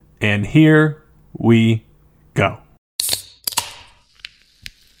And here we go.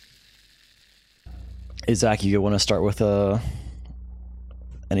 Hey, Zach, you want to start with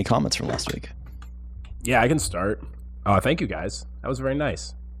any comments from last week? Yeah, I can start. Thank you, guys. That was very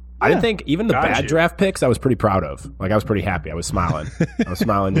nice. I didn't think even the bad draft picks I was pretty proud of. Like, I was pretty happy. I was smiling. I was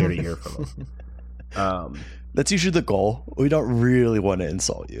smiling ear to ear from them. That's usually the goal. We don't really want to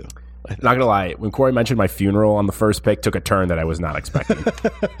insult you. Not going to lie, when Corey mentioned my funeral on the first pick, took a turn that I was not expecting.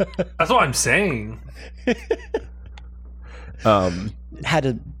 That's what I'm saying. Had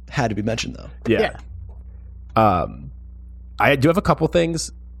to be mentioned, though. Yeah. I do have a couple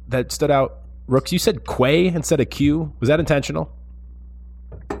things that stood out. Rooks, you said Quay instead of Q. Was that intentional?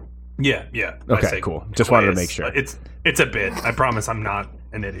 Yeah. Okay, cool. Just wanted to make sure. It's a bit. I promise I'm not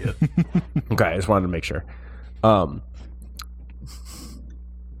an idiot. Okay, I just wanted to make sure.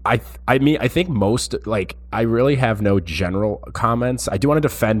 I mean, I think most, like, I really have no general comments. I do want to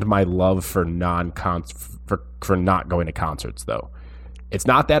defend my love for for not going to concerts, though. It's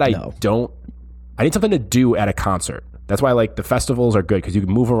not that I need something to do at a concert. That's why, like, the festivals are good because you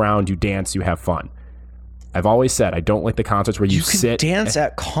can move around, you dance, you have fun. I've always said I don't like the concerts where you sit. Can dance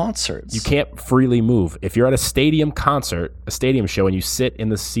at concerts. You can't freely move. If you're at a stadium concert, a stadium show, and you sit in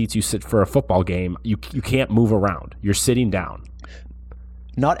the seats you sit for a football game, you can't move around. You're sitting down.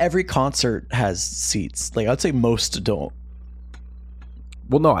 Not every concert has seats. Like, I'd say most don't.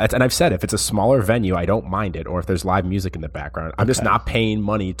 Well, no, and I've said if it's a smaller venue, I don't mind it, or if there's live music in the background. I'm just not paying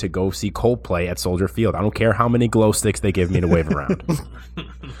money to go see Coldplay at Soldier Field. I don't care how many glow sticks they give me to wave around.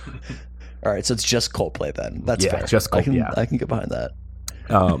 All right, so it's just Coldplay then. That's fair. Just Coldplay. I can get behind that.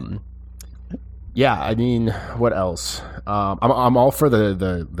 Yeah, I mean, what else? I'm all for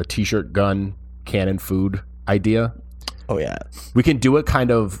the t-shirt gun cannon food idea. Oh yeah, we can do it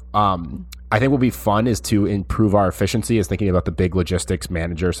kind of. I think what would be fun is to improve our efficiency. Is thinking about the big logistics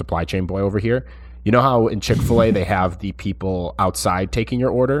manager, supply chain boy over here. You know how in Chick-fil-A they have the people outside taking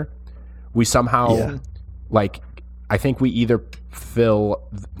your order. We somehow I think we either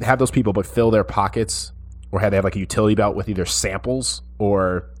have those people, but fill their pockets, or they have like a utility belt with either samples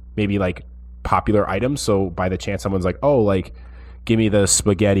or maybe like popular items. So by the chance someone's like, oh, like, give me the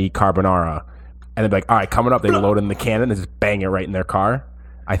spaghetti carbonara, and they'd be like, all right, coming up, they load in the cannon and just bang it right in their car.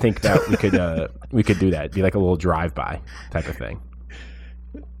 I think that we could do that. It'd be like a little drive-by type of thing.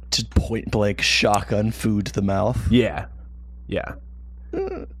 Just point blank shotgun food to the mouth. Yeah.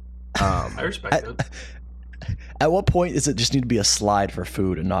 I respect it. At what point does it just need to be a slide for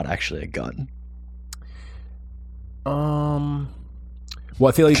food and not actually a gun? Well,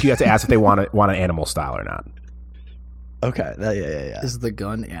 I feel like you have to ask if they want an animal style or not. Okay. Yeah. Is the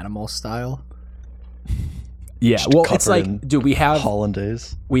gun animal style? Yeah. Just well, it's like, dude, we have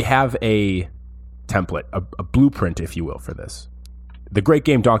hollandaise. We have a template, a blueprint, if you will, for this. The great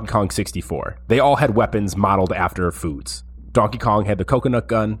game Donkey Kong 64. They all had weapons modeled after foods. Donkey Kong had the coconut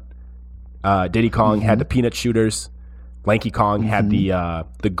gun. Diddy Kong had the peanut shooters. Lanky Kong had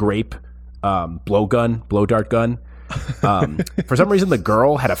the grape blow dart gun. For some reason, the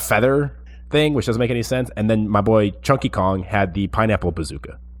girl had a feather thing, which doesn't make any sense. And then my boy Chunky Kong had the pineapple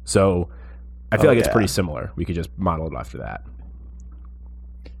bazooka. So I feel like it's pretty similar. We could just model it after that.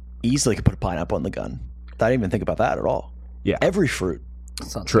 Easily could put a pineapple on the gun. I didn't even think about that at all. Yeah. Every fruit.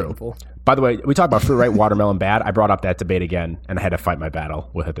 Sounds True. painful. By the way, we talked about fruit, right? Watermelon bad. I brought up that debate again, and I had to fight my battle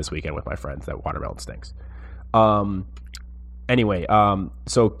with it this weekend with my friends that watermelon stinks. Anyway,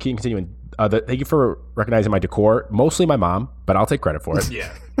 so keep continuing. Thank you for recognizing my decor. Mostly my mom, but I'll take credit for it.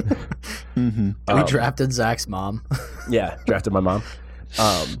 Yeah. We drafted Zach's mom. Yeah, drafted my mom.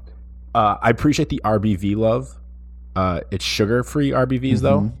 I appreciate the RBV love. It's sugar-free RBVs,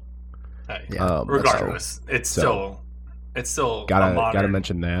 though. Hey, Yeah. regardless, it's still gotta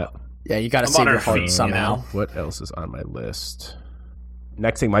mention that. Yeah, you got to save your heart somehow. What else is on my list?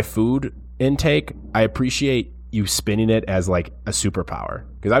 Next thing, my food intake. I appreciate you spinning it as like a superpower,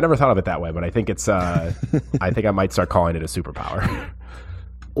 because I've never thought of it that way, but I think it's I think I might start calling it a superpower.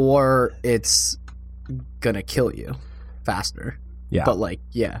 Or it's gonna kill you faster. Yeah, But like,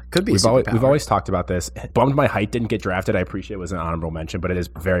 could be. We've always talked about this. Bummed my height didn't get drafted. I appreciate it was an honorable mention, but it is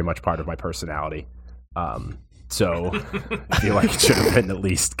very much part of my personality. So I feel like it should have been at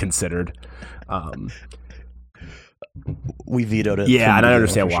least considered. We vetoed it. Yeah, and I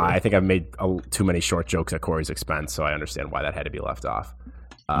understand why. Sure. I think I've made too many short jokes at Corey's expense, so I understand why that had to be left off.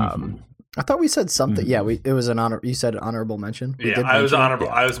 I thought we said something. Yeah, it was an honor. You said honorable mention. Yeah, I was honorable.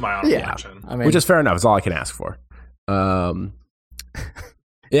 I was my honorable mention. I mean, which is fair enough. It's all I can ask for.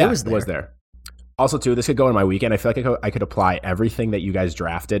 Yeah, it was there. Also, too, this could go in my weekend. I feel like I could apply everything that you guys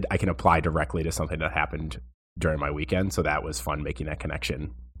drafted. I can apply directly to something that happened during my weekend. So that was fun making that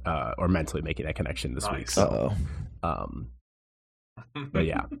connection or mentally making that connection this week. Nice. So, but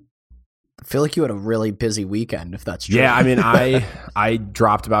yeah. I feel like you had a really busy weekend, if that's true. Yeah, I mean, I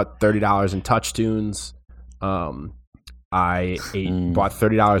dropped about $30 in touch tunes. I bought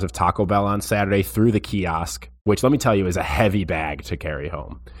 $30 of Taco Bell on Saturday through the kiosk, which let me tell you is a heavy bag to carry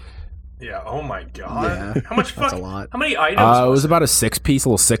home. Yeah. Oh my god. Yeah, How much? that's a lot. How many items? It was about a 6-piece,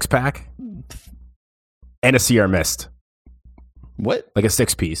 little 6-pack, and a Sierra Mist, What? like a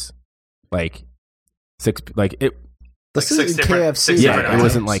 6-piece, like it. This Like is six different- KFC. six Yeah, different it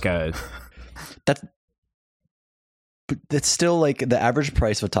wasn't items. like a. That's still like the average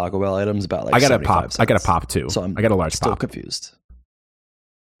price of a Taco Bell item is about like I got a 75 pop. cents. I got a pop too. So I got a large still pop. confused.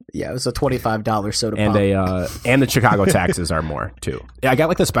 Yeah, it was a $25 soda And pop. and the Chicago taxes are more too. Yeah, I got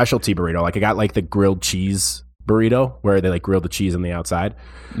like the specialty burrito. Like I got like the grilled cheese burrito where they like grill the cheese on the outside.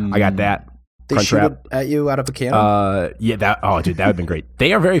 I got that. They Crunch shoot Wrap. it at you out of a can? Yeah, that. Oh, dude, that would have been great.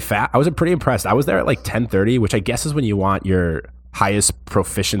 They are very fat. I was pretty impressed. I was there at like 10:30, which I guess is when you want your highest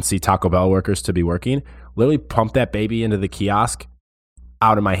proficiency Taco Bell workers to be working. Literally pumped that baby into the kiosk,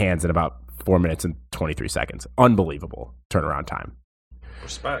 out of my hands in about 4 minutes and 23 seconds. Unbelievable turnaround time.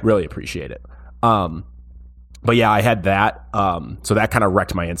 Respect. Really appreciate it. But yeah, I had that. So that kind of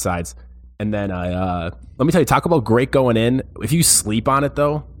wrecked my insides. And then let me tell you, Taco Bell great going in. If you sleep on it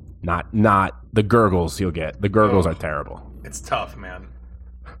though, not the gurgles you'll get. The gurgles are terrible. It's tough, man.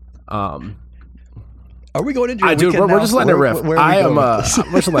 Are we going into your Dude, weekend we're now? just letting it riff. Where are we going with this?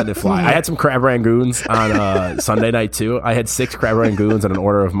 I'm just letting it fly. I had some crab rangoons on Sunday night too. I had 6 crab rangoons and an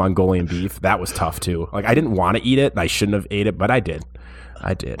order of Mongolian beef. That was tough too. Like I didn't want to eat it. And I shouldn't have ate it, but I did.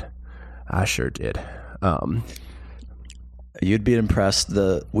 I sure did. You'd be impressed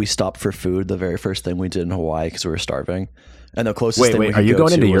that we stopped for food the very first thing we did in Hawaii because we were starving. And the closest thing we Wait. could Are you go going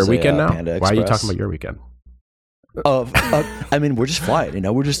to into your was weekend now? Panda Why are you Express. talking about your weekend? I mean, we're just flying. You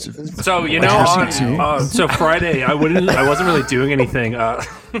know, we're just. So so Friday, I wasn't really doing anything. Oh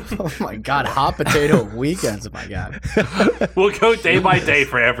my God, hot potato weekends. Oh my God. We'll go day by day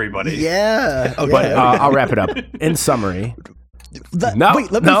for everybody. Yeah. Okay. But I'll wrap it up. In summary,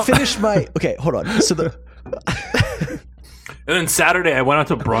 Wait, let me finish my. Okay, hold on. So the. And then Saturday, I went out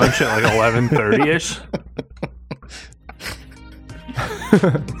to brunch at like 11:30 ish.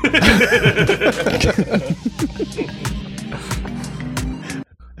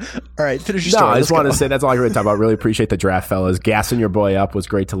 All right, finish your no, story. I just Let's wanted go. to say that's all I really talk about. Really appreciate the draft, fellas. Gassing your boy up was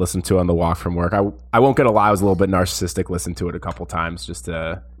great to listen to on the walk from work. I won't gonna lie, I was a little bit narcissistic. Listened to it a couple times just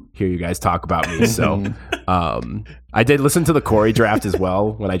to hear you guys talk about me. So I did listen to the Corey draft as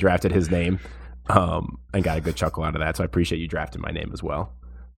well when I drafted his name, and got a good chuckle out of that. So I appreciate you drafting my name as well.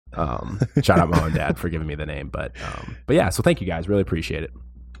 Shout out mom and dad for giving me the name, but yeah. So thank you guys, really appreciate it.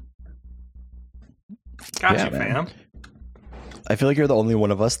 Got Yeah, you, man. fam. I feel like you're the only one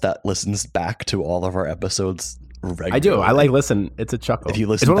of us that listens back to all of our episodes regularly. I do. I like listen. It's a chuckle. If you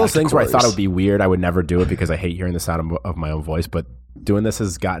listen it's one of back those to things where I thought it Coors. would be weird. I would never do it because I hate hearing the sound of my own voice. But doing this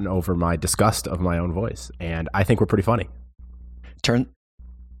has gotten over my disgust of my own voice, and I think we're pretty funny.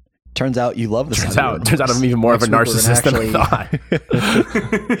 Turns out you love the sound. Turns out I'm even more of a Next week narcissist than I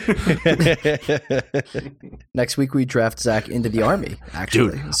thought. Next week we draft Zach into the Army,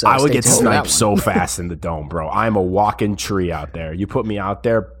 actually. Dude, So I would stay get tuned for that sniped one. so fast in the dome, bro. I'm a walking tree out there. You put me out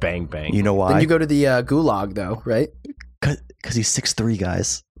there, bang, bang. You know why? Then you go to the gulag, though, right? Because he's 6'3",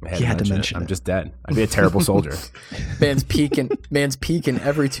 guys. I He had to mention I'm it. just dead. I'd be a terrible soldier. Man's peeking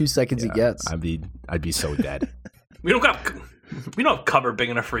every 2 seconds he gets. I'd be so dead. We don't have cover big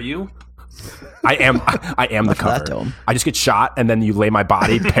enough for you. I am the for that cover. dome. I just get shot, and then you lay my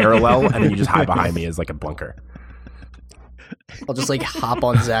body parallel, and then you just hide behind me as like a bunker. I'll just like hop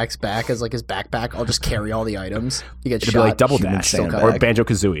on Zach's back as like his backpack. I'll just carry all the items. You get It'd shot. be like Double human Dash sandbag. or Banjo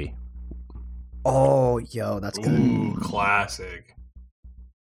Kazooie. Oh, yo, that's good. Ooh, classic.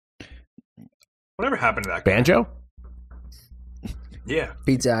 Whatever happened to that guy? Banjo? Yeah.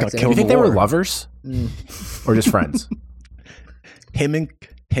 Beat Zach. Got Do killed you think the they were war. lovers or just friends? Him and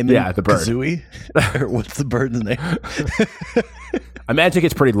Yeah, the bird. Kazooie? Or what's the bird's name? I imagine it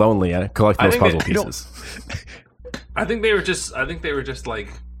gets pretty lonely collecting I those think puzzle they- I don't- pieces. I think they were just like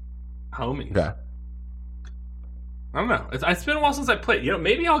homies. Okay. I don't know. It's been a while since I played. You know,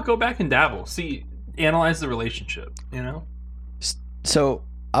 maybe I'll go back and dabble, analyze the relationship. You know. So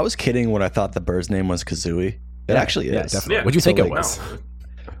I was kidding when I thought the bird's name was Kazooie. It actually is. Yeah, definitely. Yeah. What'd you think So, it like, was?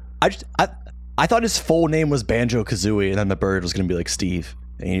 No. I thought his full name was Banjo Kazooie, and then the bird was gonna be like Steve,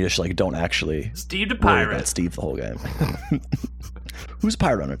 and you just like don't actually Steve the worry about Pirate. Steve the whole game. Who's a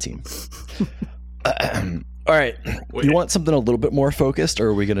pirate on our team? All right, Wait. you want something a little bit more focused, or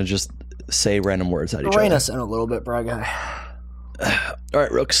are we gonna just say random words at each Rein other? us in a little bit, bro guy. All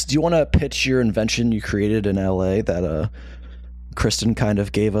right, Rooks, do you want to pitch your invention you created in LA that Kristen kind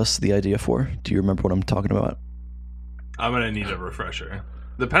of gave us the idea for? Do you remember what I'm talking about? I'm gonna need a refresher.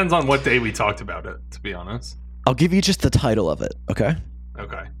 Depends on what day we talked about it, to be honest. I'll give you just the title of it, okay?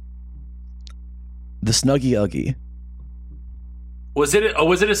 Okay. The Snuggie Uggie. Was it a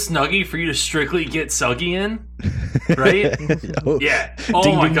Snuggie for you to strictly get Suggy in? Right? Oh, Yeah. Oh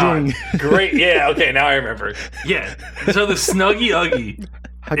ding, my ding, god. ding. Great. Yeah. Okay. Now I remember. Yeah. So the Snuggie Uggie.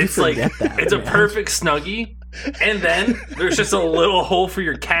 How'd you It's like forget that? it's a man? perfect Snuggie, and then there's just a little hole for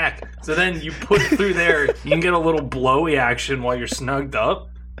your cack. So then you put it through there. You can get a little blowy action while you're snugged up.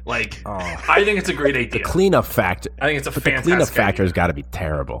 Like, I think it's a great idea. Cleanup factor. I think it's a The fantastic cleanup factor idea. has got to be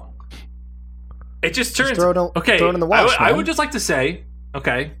terrible. It just turns. throw it on- okay, throw it in the wash, I man. would just like to say,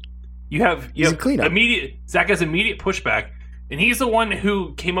 okay, you have Easy cleanup. immediate. Zach has immediate pushback, and he's the one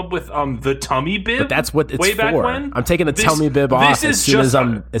who came up with the tummy bib. But that's what it's way back for. when. I'm taking the This- tummy bib this off is as soon as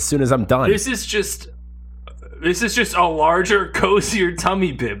just I'm done. This is just a larger, cozier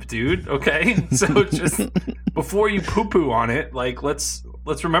tummy bib, dude. Okay, so just before you poo poo on it, like let's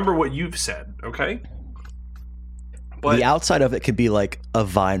remember what you've said, okay? But The outside of it could be like a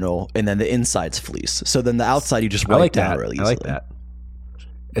vinyl, and then the inside's fleece. So then the outside you just I wipe like down that. really I easily. like that.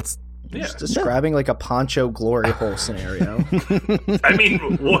 It's yeah, Just describing like a poncho glory hole scenario. I mean,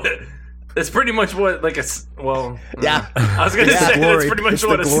 what? It's pretty much what like well. Yeah. I was gonna Yeah, say glory- that's pretty much it's the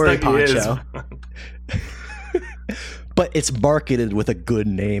what a glory Snuggie poncho. is. But it's marketed with a good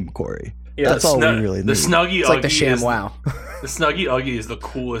name, Corey. Yeah, That's the all we Snug- really The need. Snuggie It's like the Uggie Sham is- Wow. The Snuggie Uggie is the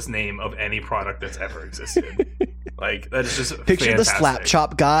coolest name of any product that's ever existed. Like that is just Picture the fantastic. slap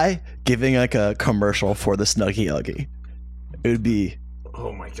chop guy giving like a commercial for the Snuggie Uggie. It would be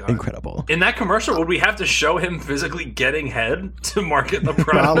Oh my god! incredible. In that commercial, would we have to show him physically getting head to market the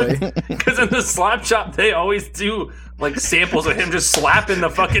Probably. product? Because in the slap chop, they always do like samples of him just slapping the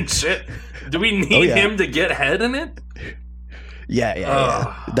fucking shit. Do we need yeah. him to get head in it?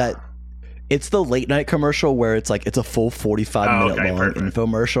 Yeah. That it's the late night commercial where it's like it's a full 45-minute okay, long perfect.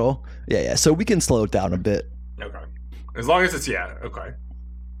 infomercial. Yeah. So we can slow it down a bit. Okay. As long as it's okay.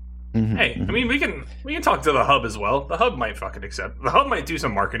 Mhm, Hey, mhm. I mean, we can talk to the hub as well. The hub might fucking accept. The hub might do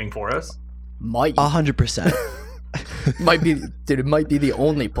some marketing for us. Might 100%. might be, dude. It might be the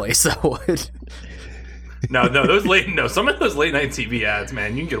only place that would. No, some of those late night TV ads,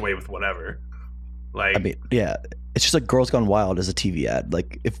 man, you can get away with whatever. Like, I mean, yeah. It's just like Girls Gone Wild as a TV ad.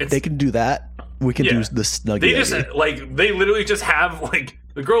 Like if It's- they can do that, we can Yeah. do the Snuggie they just Uggie. they literally just have like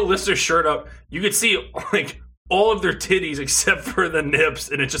the girl lifts her shirt up. You could see like all of their titties except for the nips,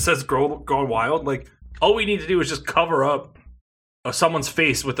 and it just says "Girl Gone Wild." Like all we need to do is just cover up someone's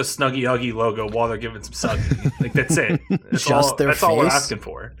face with the Snuggie Uggie logo while they're giving some Snuggie. Like that's it. That's Just all, their that's all we're face? asking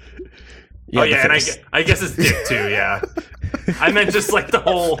for. Yeah, oh the yeah, and face. I guess it's dick too. Yeah, I meant just like the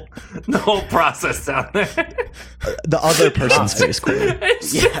whole process down there. The other person's face, Corey.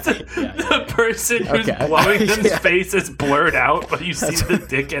 It's just the person who's Okay. blowing them's Yeah. face is blurred out, but you see the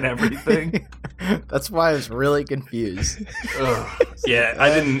dick and everything. That's why I was really confused. Ugh. Yeah, I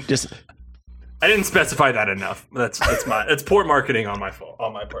didn't specify that enough. That's poor marketing on my fault,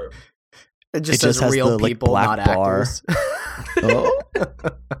 on my part. It just It just says has real the, like, people, black not bar. actors. Oh.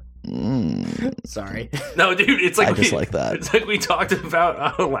 Mm, Sorry. No, dude, it's like I just like that. It's like we talked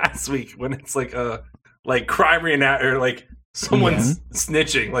about last week when it's like a crime reenact or like someone's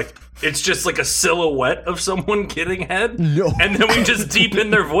snitching. Like it's just like a silhouette of someone getting head, No. and then we just deepen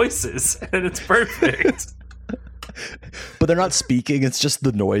their voices, and it's perfect. But they're not speaking, it's just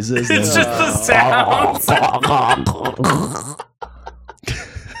the noises. It's and- just the sounds.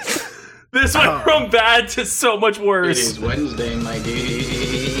 This went from bad to so much It worse. is Wednesday, my dude.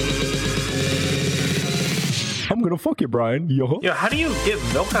 I'm gonna fuck you, Brian. Yo. Yo, how do you get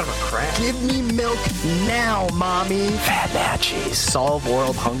milk out of a crab? Give me milk now, mommy. Fat matches. Solve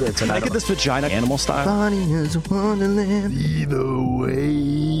world hunger Can I tonight. get this vagina animal style? Bonnie is wonderland. Either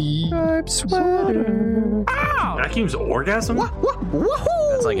way, I'm sweater. Vacuum's orgasm?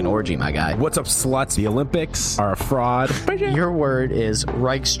 That's like an orgy, my guy. What's up, sluts? The Olympics are a fraud. Your word is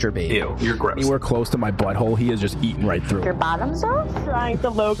Reichstrabate. Ew, you're gross. Anywhere close to my butthole, he is just eating right through. Your bottoms off? Trying to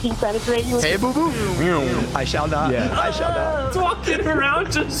low-key penetrate you with Hey, boo boo. I shall not. Yeah. I shall not. He's walking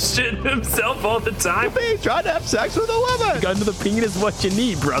around just shitting himself all the time. He's trying to have sex with a woman. Gun to the penis, what you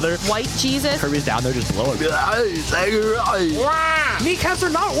need, brother. White Jesus. Kirby's down there just blowing. Kneecaps are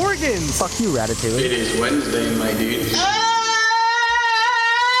not organs. Fuck you, Ratatouille. It is Wednesday, my dude.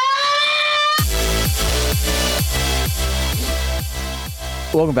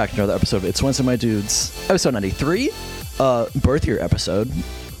 Welcome back to another episode of It's Wednesday, My Dudes. Episode 93. Birth year episode.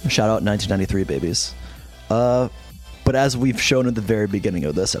 Shout out 1993, babies. But as we've shown at the very beginning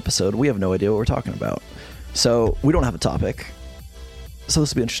of this episode, we have no idea what we're talking about. So we don't have a topic. So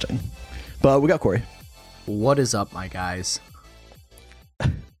this will be interesting. But we got Corey. What is up, my guys?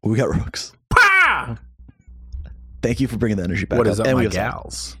 We got Rooks. Pa! Thank you for bringing the energy back. What is up, And we my have Zach.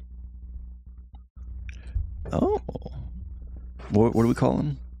 gals? Oh. What do we call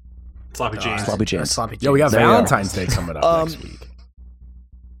him? Sloppy James. Sloppy James. Sloppy Yo, we got There we are. Valentine's Day coming up next week.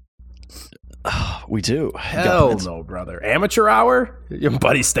 We do. We got Hell plans. no, brother. Amateur hour? Your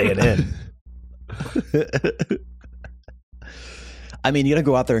buddy's staying in. I mean, you gotta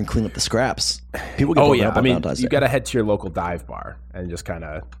go out there and clean up the scraps. People get Oh broken yeah, up I on mean, Valentine's you Day. got to head to your local dive bar and just kind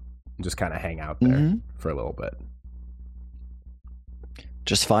of hang out there Mhm. for a little bit.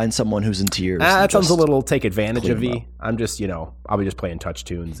 Just find someone who's in tears. That and sounds a just- little take advantage clean of them V. I'm just, I'll be just playing touch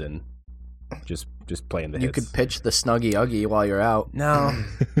tunes and just playing the You hits. could pitch the Snuggy Uggy while you're out. No,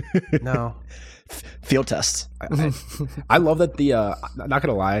 no. field tests. I love that I'm not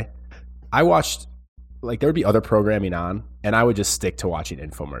gonna lie, I watched, like, there would be other programming on, and I would just stick to watching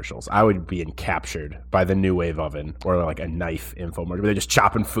infomercials. I would be captured by the New Wave oven or like a knife infomercial where they're just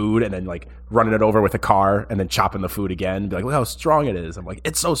chopping food and then like running it over with a car and then chopping the food again. Be like, look how strong it is. I'm like,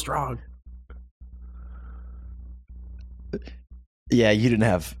 it's so strong. Yeah, you didn't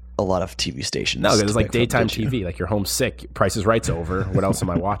have a lot of TV stations. No, to it's like pick from, daytime did you? TV. Like, you're homesick. Price is Right's over. What else am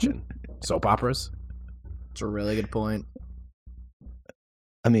I watching? Soap operas? It's a really good point.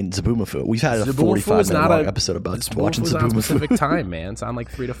 I mean, Zaboomafoo. We've had a Zaboomafoo is 45-minute not long a- episode about It's watching on Zaboomafoo. specific time, man. It's on like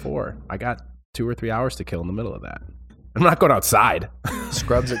 3 to 4. I got 2 or 3 hours to kill in the middle of that. I'm not going outside.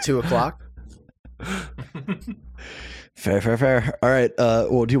 Scrubs at 2 o'clock. Fair. All right.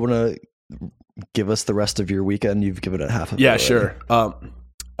 Well, do you want to give us the rest of your weekend? You've given it half of it. Yeah, already. sure.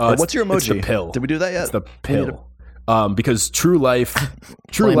 What's your emoji? It's the pill. Did we do that yet? It's the We need pill. Because True Life,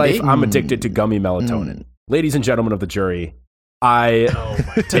 Plan B? I'm addicted to gummy melatonin. Ladies and gentlemen of the jury, I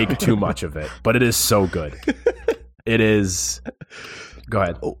take too much of it, but it is so good. It is. Go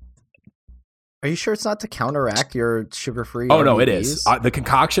ahead. Are you sure it's not to counteract your sugar-free? Oh no, it RBBs? is. The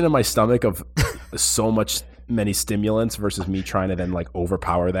concoction in my stomach of many stimulants versus me trying to then like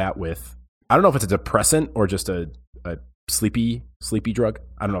overpower that with, I don't know if it's a depressant or just a sleepy drug.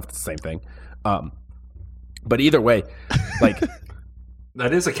 I don't know if it's the same thing. But either way, like,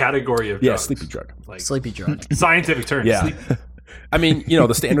 That is a category of yeah, drugs. sleepy drug. Like Sleepy drug. scientific term. Yeah. Sleep. I mean,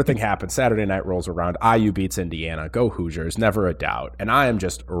 the standard thing happens. Saturday night rolls around. IU beats Indiana. Go Hoosiers. Never a doubt. And I am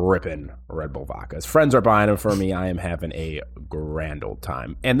just ripping Red Bull vodkas. Friends are buying them for me. I am having a grand old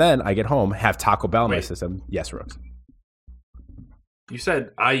time. And then I get home, have Taco Bell in my Wait. system. Yes, Rooks. You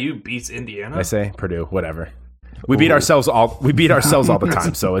said IU beats Indiana. I say Purdue, whatever. We beat ourselves all the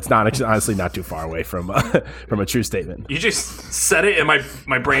time, so it's honestly not too far away from a true statement. You just said it, and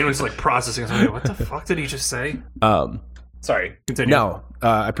my brain was like processing. I was like, what the fuck did he just say? Sorry, continue. No,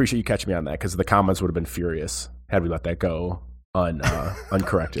 I appreciate you catching me on that because the comments would have been furious had we let that go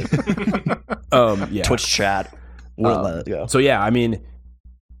uncorrected. Yeah. Twitch chat. Wouldn't let it go. So yeah, I mean,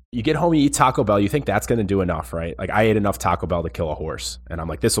 you get home, you eat Taco Bell, you think that's going to do enough, right? Like, I ate enough Taco Bell to kill a horse, and I'm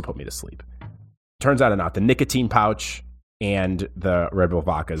like, this will put me to sleep. Turns out not. The nicotine pouch and the Red Bull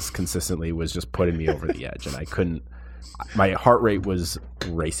vodkas consistently was just putting me over the edge, and I couldn't. My heart rate was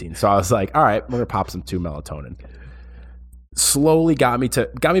racing, so I was like, all right, we're gonna pop some 2 melatonin. Slowly got me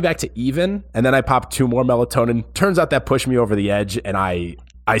back to even, and then I popped 2 more melatonin. Turns out that pushed me over the edge, and I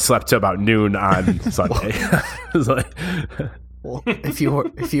slept to about noon on Sunday. It was like, Well, if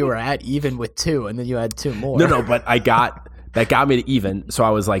you were at even with 2 and then you had 2 more. no, but that got me to even. So I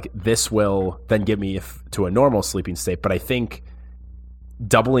was like, this will then get me to a normal sleeping state. But I think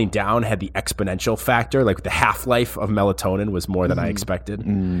doubling down had the exponential factor. Like, the half-life of melatonin was more than I expected.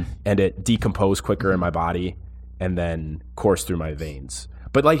 And it decomposed quicker in my body and then coursed through my veins.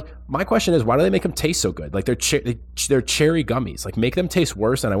 But, like, my question is, why do they make them taste so good? Like, they're cherry gummies. Like, make them taste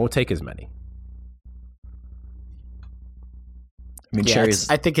worse and I won't take as many. I mean, Yeah, cherry's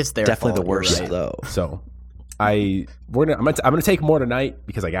I think it's their definitely fault, the worst, you're right. though. So I'm gonna take more tonight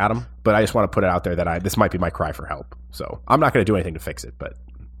because I got them, but I just want to put it out there that this might be my cry for help. So I'm not gonna do anything to fix it, but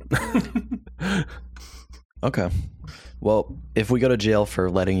Okay. Well, if we go to jail for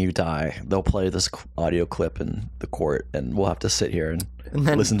letting you die, they'll play this audio clip in the court, and we'll have to sit here and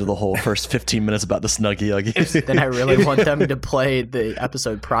then- listen to the whole first 15 minutes about the Snuggie Uggies. Then I really want them to play the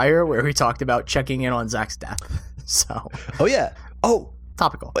episode prior where we talked about checking in on Zach's death. So Oh, yeah. Oh,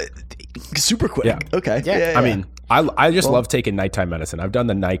 topical. super quick. Yeah. Okay. Yeah. I mean, I just love taking nighttime medicine. I've done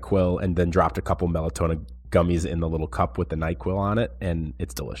the NyQuil and then dropped a couple melatonin gummies in the little cup with the NyQuil on it, and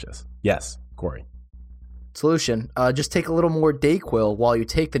it's delicious. Yes, Corey. Solution. Just take a little more Dayquil while you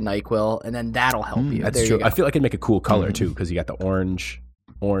take the NyQuil, and then that'll help you. That's There true. you go. I feel like it'd make a cool color too, because you got the orange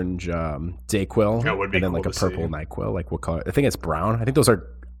Dayquil, That would be and then cool like a to purple see. NyQuil. Like what color? I think it's brown. I think those are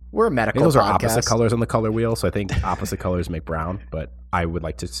We're a I think medical those are podcast. opposite colors on the color wheel. So I think opposite colors make brown. But I would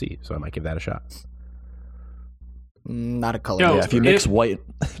like to see, so I might give that a shot. Not a color. Yo, Yeah, if you mix white,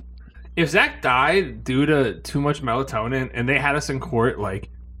 If Zach died due to too much melatonin and they had us in court, like,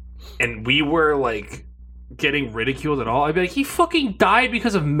 and we were like getting ridiculed at all, I'd be like, he fucking died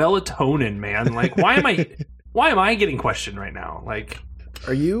because of melatonin, man. Like, why am I getting questioned right now? Like,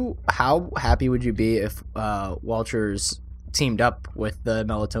 How happy would you be if Walters teamed up with the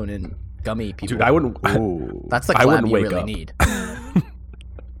melatonin gummy people? Dude, I wouldn't. That's the I collab wouldn't you wake really up. need.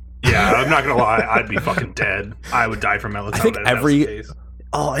 yeah, I'm not gonna lie, I'd be fucking dead. I would die from melatonin. I think if that was every- the case.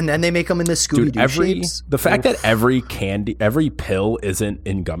 Oh, and then they make them in the Scooby Dude, Doo shapes. the fact that every pill isn't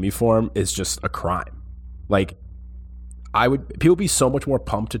in gummy form is just a crime. Like, people would be so much more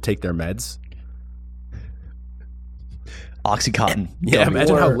pumped to take their meds. Oxycontin. Yeah, gummy.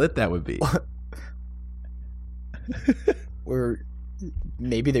 imagine how Or- lit that would be. Or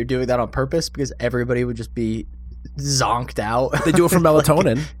maybe they're doing that on purpose because everybody would just be zonked out. They do it for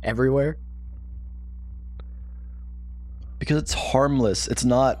melatonin. everywhere. Because it's harmless. It's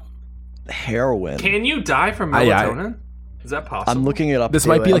not heroin. Can you die from Yeah, melatonin? Is that possible? I'm looking it up. This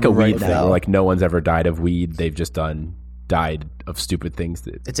might be like a right weed thing, now. where like no one's ever died of weed. They've just died of stupid things.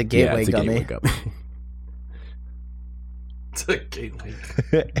 It's a gateway gummy. It's a gateway.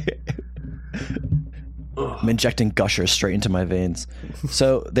 I'm injecting gushers straight into my veins.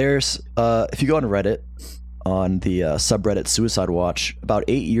 So there's, if you go on Reddit, on the subreddit Suicide Watch, about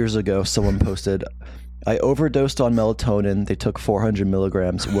 8 years ago, someone posted, "I overdosed on melatonin. They took 400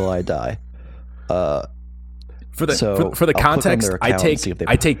 milligrams. Will I die?" For the So, for the I'll click on context, their I account and see take if they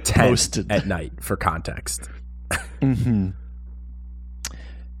I take 10 posted. at night for context.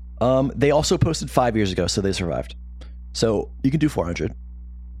 They also posted 5 years ago, so they survived. So you can do 400.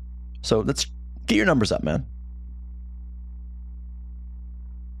 So let's get your numbers up, man.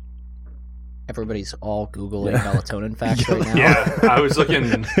 Everybody's all Googling melatonin facts right now. Yeah, I was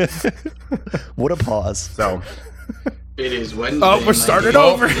looking. What a pause. So It is Wednesday. oh, we're starting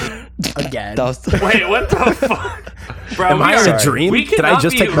over. Again. That was Wait, what the fuck, bro? Am I in a dream? We Did I cannot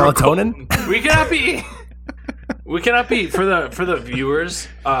just be take melatonin? We cannot be. We cannot be for the viewers.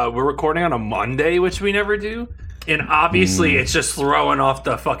 We're recording on a Monday, which we never do, and obviously it's just throwing off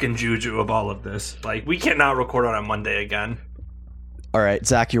the fucking juju of all of this. Like, we cannot record on a Monday again. All right,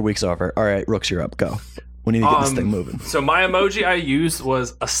 Zach, your week's over. All right, Rooks, you're up. Go. We need to get this thing moving. So my emoji I used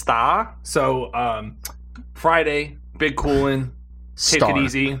was a star. So Friday, big coolin', take Star. it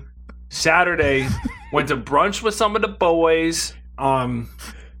easy. Saturday, went to brunch with some of the boys. Saw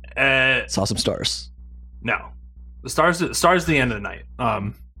some stars. No, the stars the end of the night.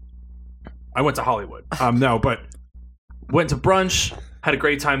 I went to Hollywood. No, but went to brunch, had a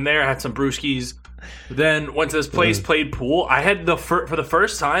great time there, had some brewskis. Then went to this place, played pool. I had for the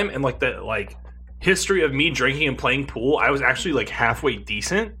first time in the history of me drinking and playing pool, I was actually like halfway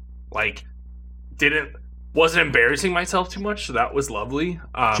decent. Like, wasn't embarrassing myself too much, so that was lovely.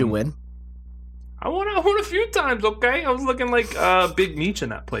 Did you win? I won a few times. Okay, I was looking like Big Meech in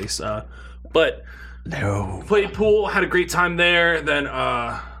that place. But No. played pool, had a great time there. Then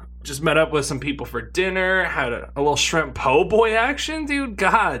just met up with some people for dinner. Had a little shrimp po' boy action, dude.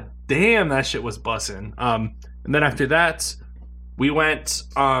 God damn, that shit was bussin'. And then after that, we went.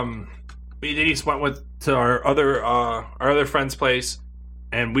 We just went to our other friend's place,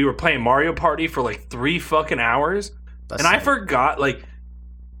 and we were playing Mario Party for like 3 fucking hours. That's And I sick. forgot, like,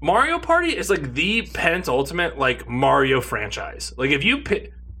 Mario Party is like the penultimate like Mario franchise. Like, if you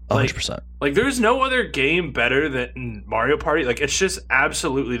pick, like, 100%. like, there's no other game better than Mario Party. Like, it's just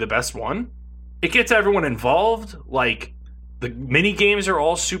absolutely the best one. It gets everyone involved. Like, the mini games are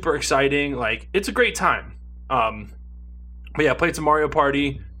all super exciting. Like, it's a great time. But yeah, I played some Mario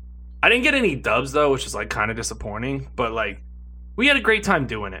Party. I didn't get any dubs though, which is like kind of disappointing. But like, we had a great time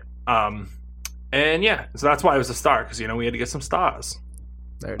doing it. And yeah, so that's why it was a star, because we had to get some stars.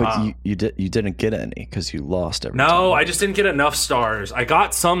 There it But is. you didn't get any because you lost every time. No, I just didn't get enough stars. I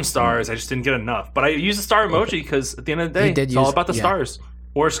got some stars, I just didn't get enough. But I used the star emoji because at the end of the day, You did it's all use- about the yeah. stars.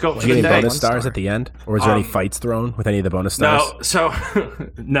 Horoscope for Did you the get any day. bonus stars at the end, or was there any Um, fights thrown with any of the bonus stars? No, so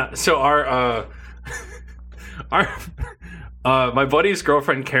so our my buddy's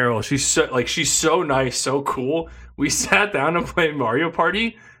girlfriend Carol, she's so nice, so cool. We sat down and played Mario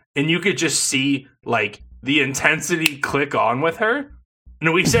Party, and you could just see like the intensity click on with her.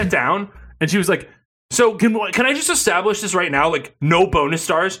 And we sat down, and she was like, "So So can I just establish this right now? Like, no bonus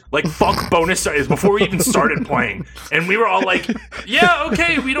stars. Like, fuck bonus stars before we even started playing. And we were all like, yeah,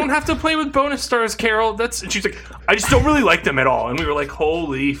 okay, we don't have to play with bonus stars, Carol. And she's like, I just don't really like them at all. And we were like,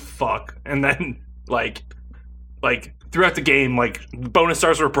 holy fuck. And then like throughout the game, like, bonus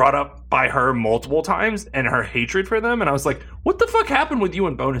stars were brought up by her multiple times and her hatred for them. And I was like, what the fuck happened with you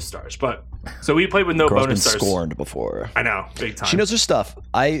and bonus stars? But so we played with no Girl's bonus been stars. scorned before. I know, big time. She knows her stuff.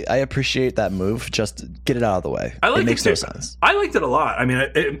 I appreciate that move. Just get it out of the way. I like it makes it no too. sense. I liked it a lot. I mean,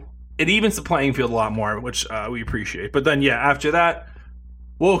 it evens the playing field a lot more, which we appreciate. But then, yeah, after that,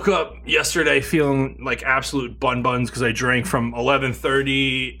 woke up yesterday feeling like absolute buns because I drank from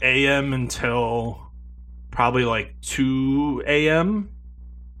 11:30 a.m. until probably like 2 a.m.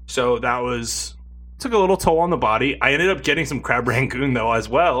 So that took a little toll on the body. I ended up getting some crab rangoon though as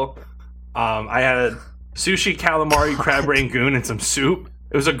well. I had sushi, calamari, crab rangoon, and some soup.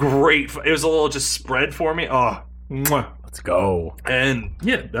 It was a little just spread for me. Oh, mwah. Let's go. And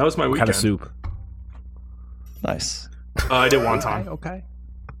yeah, that was my What weekend. kind of soup? Nice. I did wonton. Okay.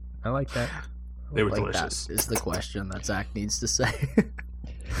 I like that. They were Like, delicious. that is the question that Zach needs to say.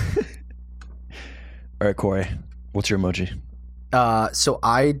 All right, Corey. What's your emoji? So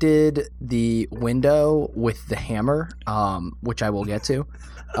I did the window with the hammer, which I will get to.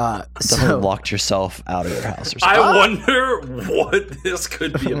 Definitely locked yourself out of your house or something. I wonder what this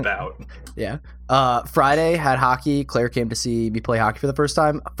could be about. Yeah. Friday had hockey. Claire came to see me play hockey for the first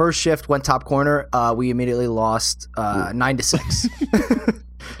time. First shift went top corner. We immediately lost 9-6.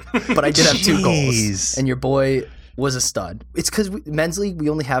 But I did have 2 goals, Jeez. and your boy was a stud. It's because men's league we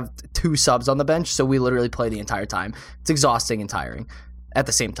only have 2 subs on the bench, so we literally play the entire time. It's exhausting and tiring at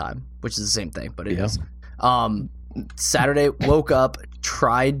the same time, which is the same thing, but it is. Saturday, woke up,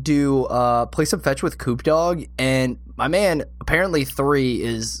 tried to play some fetch with Coop Dog, and my man, apparently 3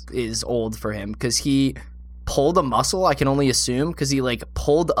 is old for him because he pulled a muscle, I can only assume, because he like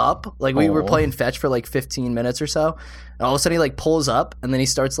pulled up. Like we were playing fetch for like 15 minutes or so, and all of a sudden he like pulls up and then he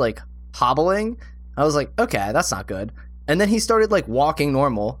starts like hobbling. I was like, okay, that's not good. And then he started like walking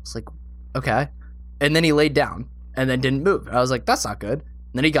normal. It's like, okay. And then he laid down and then didn't move. I was like, that's not good.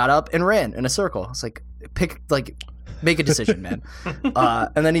 And then he got up and ran in a circle. I was like, make a decision, man.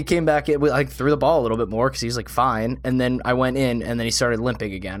 And then he came back in, like threw the ball a little bit more because he was like fine. And then I went in and then he started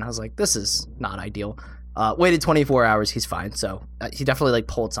limping again. I was like, this is not ideal. Waited 24 hours. He's fine. So he definitely like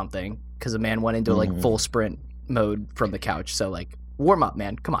pulled something because the man went into like full sprint mode from the couch. So like warm up,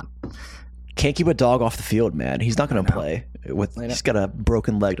 man. Come on. Can't keep a dog off the field, man. He's not going to play. He's got a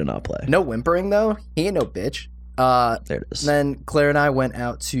broken leg to not play. No whimpering though. He ain't no bitch. There it is. Then Claire and I went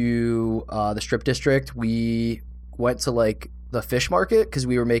out to the Strip District. We went to like the fish market because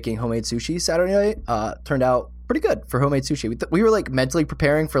we were making homemade sushi Saturday night. Turned out pretty good for homemade sushi. We were like mentally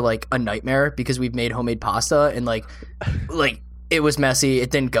preparing for like a nightmare because we've made homemade pasta and like it was messy.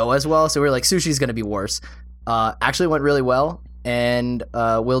 It didn't go as well. So we were like, sushi's going to be worse. Actually went really well. And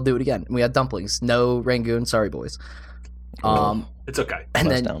we'll do it again. We had dumplings. No Rangoon. Sorry, boys. It's okay. And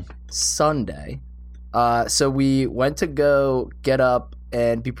Close then down. Sunday, so we went to go get up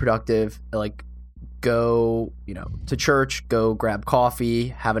and be productive, like go, to church, go grab coffee,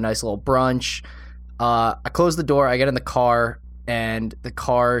 have a nice little brunch. I close the door, I get in the car, and the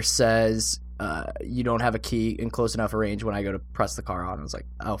car says, you don't have a key in close enough a range when I go to press the car on. I was like,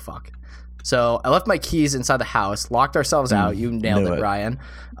 oh, fuck. So I left my keys inside the house, locked ourselves out. You nailed it, Ryan.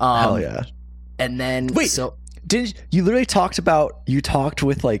 Hell yeah. And then Wait, did you literally talked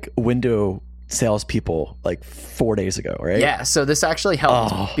with like window salespeople like 4 days ago, right? Yeah, so this actually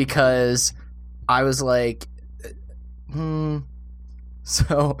helped because I was like,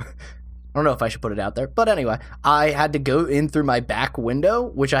 So I don't know if I should put it out there, but anyway, I had to go in through my back window,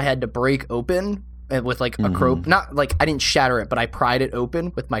 which I had to break open with like a crowbar. Not like I didn't shatter it, but I pried it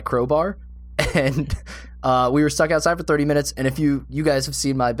open with my crowbar. And we were stuck outside for 30 minutes. And if you guys have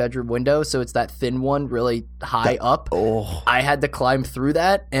seen my bedroom window, so it's that thin one really high up. I had to climb through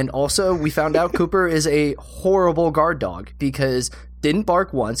that. And also we found out Cooper is a horrible guard dog because didn't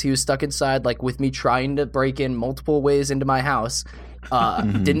bark once. He was stuck inside like with me trying to break in multiple ways into my house.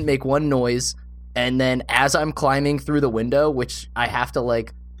 Didn't make one noise. And then as I'm climbing through the window, which I have to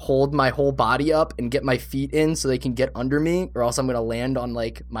like hold my whole body up and get my feet in so they can get under me, or else I'm going to land on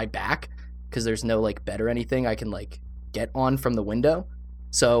like my back because there's no like bed or anything I can like get on from the window.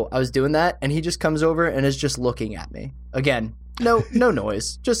 So I was doing that and he just comes over and is just looking at me. Again, no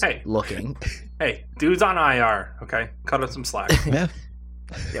noise, just looking. Hey, dude's on IR, okay? Cut us some slack. Yeah.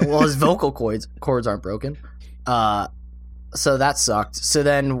 Well, his vocal cords aren't broken. So that sucked. So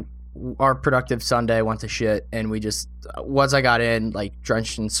then our productive Sunday went to shit, and we just once I got in like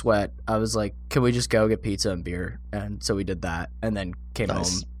drenched in sweat, I was like, "Can we just go get pizza and beer?" And so we did that, and then came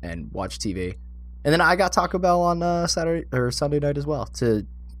Nice. home and watched TV, and then I got Taco Bell on Saturday or Sunday night as well to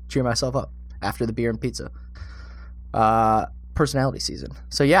cheer myself up after the beer and pizza. Personality season.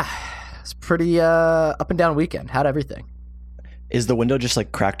 So yeah, it's pretty up and down weekend. Had everything. Is the window just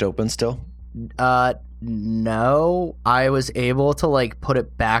like cracked open still? No, I was able to like put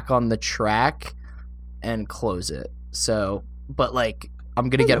it back on the track and close it. So, but like I'm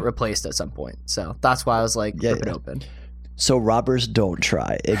gonna get it replaced at some point. So that's why I was like, Yeah, rip it yeah. open. So robbers don't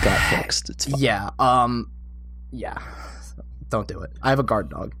try. It got fixed. It's fine. Yeah. Yeah. Don't do it. I have a guard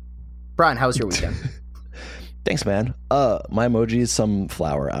dog. Brian, how was your weekend? Thanks, man. My emoji is some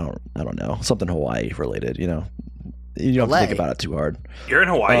flower. I don't know. Something Hawaii related, you know. You don't have to think Filet. about it too hard. You're in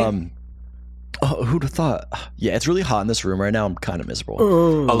Hawaii. Oh, who'd have thought? Yeah, it's really hot in this room right now. I'm kind of miserable.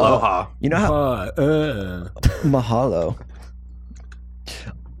 Aloha. You know how mahalo.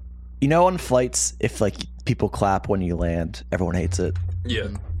 You know, on flights, if like people clap when you land, everyone hates it. Yeah.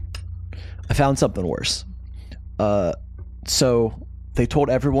 I found something worse. So they told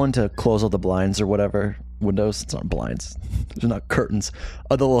everyone to close all the blinds or whatever. Windows. It's not blinds. They're not curtains.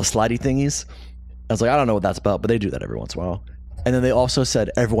 The little slidey thingies. I was like, I don't know what that's about, but they do that every once in a while. And then they also said,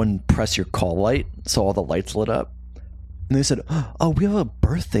 everyone press your call light. So all the lights lit up. And they said, oh, we have a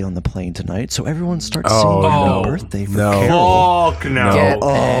birthday on the plane tonight. So everyone starts singing Oh, happy no. birthday for No. Carol. Fuck no. Get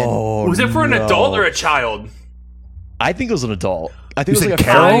Oh, Was it for an no. adult or a child? I think it was an adult. I think You it was said like a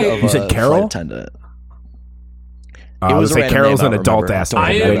Carol? friend of You said a Carol? flight attendant. I was would a say random Carol's name, an I don't adult remember. ass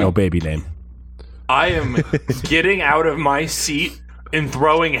I name. am- It ain't no baby name. I am getting out of my seat and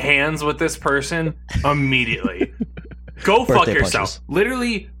throwing hands with this person immediately. Go fuck Birthday yourself. punches.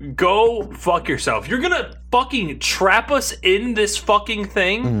 Literally, go fuck yourself. You're gonna fucking trap us in this fucking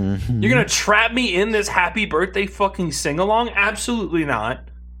thing? Mhm. You're gonna trap me in this happy birthday fucking sing along? Absolutely not.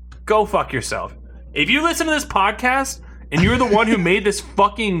 Go fuck yourself. If you listen to this podcast and you're the one who made this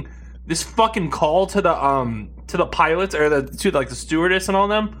fucking call to the pilots or the stewardess and all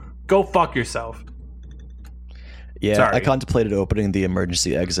them, go fuck yourself. Yeah, Sorry. I contemplated opening the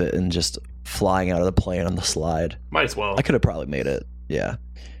emergency exit and just flying out of the plane on the slide. Might as well. I could have probably made it. Yeah.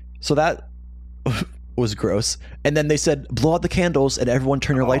 So that was gross. And then they said, blow out the candles and everyone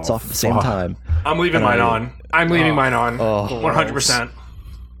turn your lights off at the same fuck. time. I'm leaving And mine I- on. I'm leaving mine on. Oh, 100%.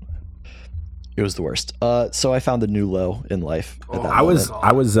 It was the worst. So I found a new low in life. At that I was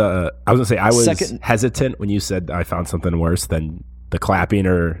gonna say I was Second- hesitant when you said I found something worse than the clapping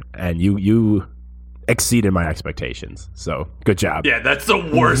and you exceeded my expectations. So good job. Yeah, that's the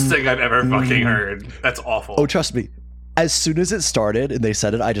worst thing I've ever fucking heard. That's awful. Oh, trust me. As soon as it started and they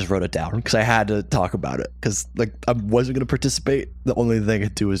said it, I just wrote it down because I had to talk about it because like I wasn't going to participate. The only thing I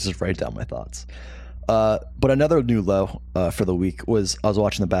could do was just write down my thoughts. But another new low for the week was I was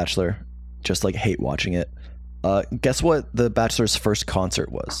watching The Bachelor, just like hate watching it. Guess what The Bachelor's first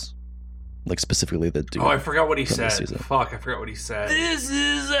concert was? Like specifically the dude. Oh, I forgot what he from this said. season. Fuck, I forgot what he said. This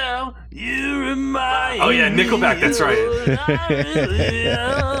is how you remind. Oh yeah, Nickelback. That's right.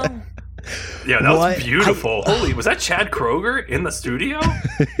 Yeah, that What? was beautiful. Holy, was that Chad Kroger in the studio?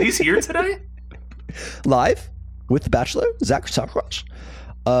 He's here today. Live with The Bachelor, Zach Sacroch.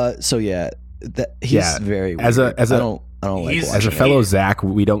 So yeah, that he's Yeah, very as a- weird. as a- I don't like he's- As a watching it. fellow Zach,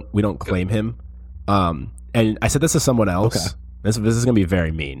 we don't claim him. And I said this to someone else. Okay. This is gonna be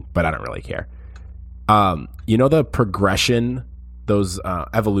very mean, but I don't really care. You know the progression, those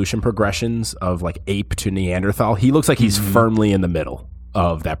evolution progressions of like ape to Neanderthal. He looks like he's firmly in the middle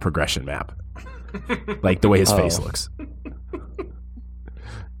of that progression map, like the way his face Oh. looks.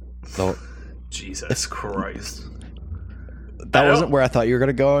 So Jesus Christ. that wasn't where I thought you were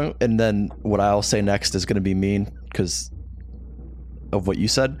gonna go, and then what I'll say next is gonna be mean because of what you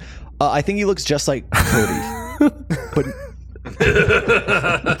said. I think he looks just like Cody,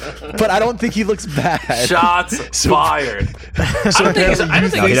 but I don't think he looks bad. Shots So- fired. So I don't think he's- apparently I don't you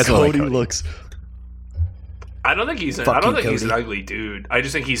think he think doesn't look like Cody Cody. looks. I don't think he's. Fuck I don't you, think he's an Cody. ugly dude. I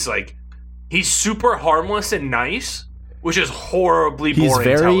just think he's like, he's super harmless and nice, which is horribly He's boring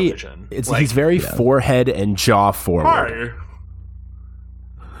very television. he's very forehead and jaw forward.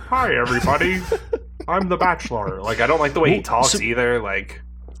 Hi, everybody. I'm the Bachelor. Like, I don't like the way he Well, talks so- either. Like,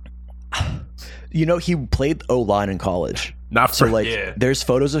 You know, he played O-line in college. Not for So like, Yeah. there's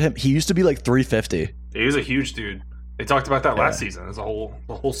photos of him. He used to be like 350. he was a huge dude. They talked about that last Yeah. season. It's a whole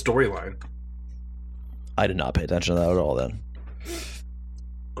storyline. I did not pay attention to that at all then.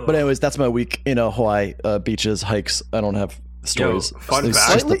 But anyways, that's my week in Hawaii. Beaches, hikes. I don't have stories. fun It's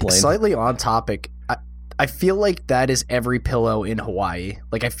fact. just the Slightly, plane. slightly on topic. I feel like that is every pillow in Hawaii.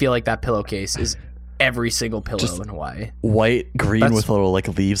 Like I feel like that pillowcase is every single pillow in Hawaii. White, green That's- with little like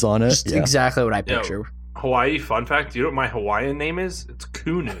leaves on it. Just Yeah. exactly what I Yo. picture. Hawaii fun fact. Do you know what my Hawaiian name is? It's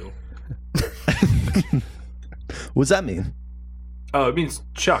Kunu. What does that mean? Oh, it means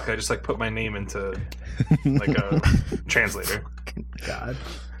Chuck. I just like put my name into like a translator. God.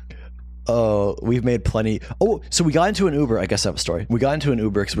 Oh, we've made plenty. Oh, so we got into an Uber. I guess I have a story. We got into an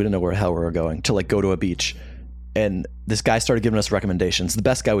Uber because we didn't know where the hell we were going to like go to a beach. And this guy started giving us recommendations. The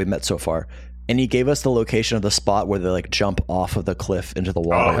best guy we've met so far. And he gave us the location of the spot where they like jump off of the cliff into the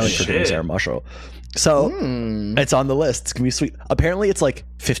water Oh, and for shit. Air Marshall. So it's on the list. It's gonna be sweet. Apparently, it's like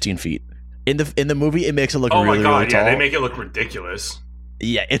 15 feet. In the movie, it makes it look Oh really, my god, really yeah, tall. they make it look ridiculous.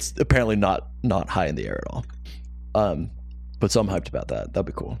 Yeah, it's apparently not high in the air at all. But so I'm hyped about that. That'd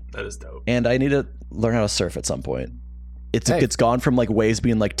be cool. That is dope. And I need to learn how to surf at some point. It's Hey. it's gone from like waves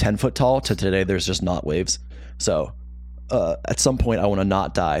being like 10 foot tall to today there's just not waves. So at some point I want to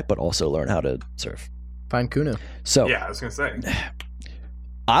not die, but also learn how to surf. Find Kuno. So Yeah, I was gonna say.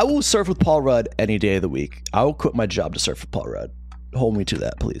 I will surf with Paul Rudd any day of the week. I will quit my job to surf with Paul Rudd. Hold me to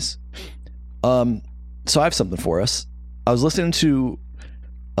that, please. So I have something for us. I was listening to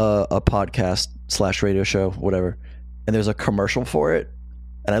a podcast / radio show, whatever, and there's a commercial for it.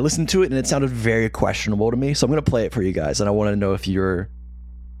 And I listened to it, and it sounded very questionable to me. So I'm going to play it for you guys, and I want to know if you're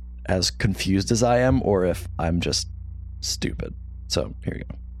as confused as I am, or if I'm just stupid. So here you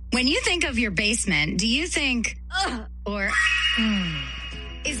go. When you think of your basement, do you think, ugh, or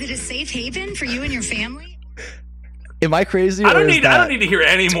is it a safe haven for you and your family? Am I crazy? I or don't is need that- to hear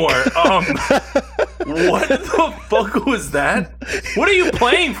any more. What the fuck was that? What are you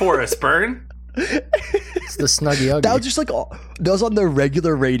playing for us, Burn? It's the Snuggy Uggy. That was just like that was on the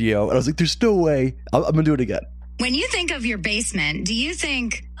regular radio, and I was like, "There's no way." I'm gonna do it again. When you think of your basement, do you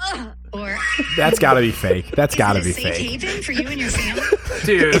think, ugh, or That's got to be fake. That's got to is be it a safe fake. haven for you and your family?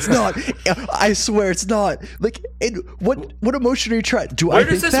 Dude, It's not. I swear, it's not. Like, what emotion are you trying? Do I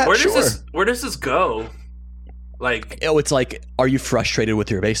think that? Sure. Where does this go? Like, Oh, it's like, are you frustrated with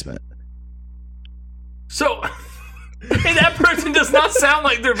your basement? so hey, that person does not sound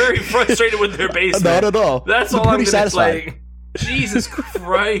like they're very frustrated with their basement. Not at all. That's They're all I'm pretty gonna satisfied. like. Jesus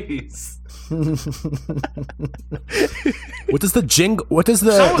Christ. What does the jingle? What does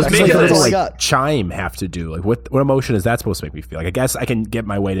the, Someone's does making the little, this. like, God. chime have to do? Like, what emotion is that supposed to make me feel? Like, I guess I can get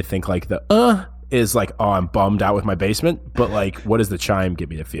my way to think like the is like, oh, I'm bummed out with my basement. But like, what does the chime get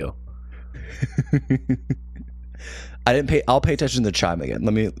me to feel? I didn't pay. I'll pay attention to the chime again.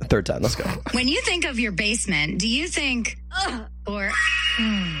 Let me third time. Let's go. When you think of your basement, do you think, ugh, or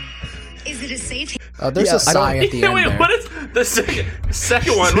is it a safe haven? There's Yeah, a sigh at the Yeah, end wait, there. what is the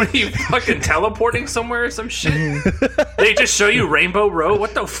second one? What are you fucking teleporting somewhere or some shit? They just show you Rainbow Road?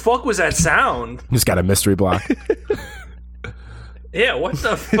 What the fuck was that sound? Just got a mystery block. Yeah, what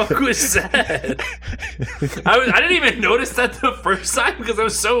the fuck was that? I didn't even notice that the first time because I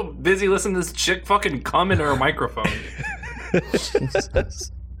was so busy listening to this chick fucking come in her microphone.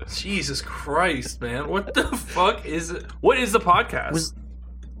 Jesus Christ, man. What the fuck is it? What is the podcast?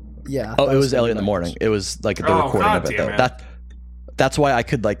 Yeah. Oh, that it was pretty Elliot in the much. morning. It was like the Oh, recording God of it. damn Though. it. That's why I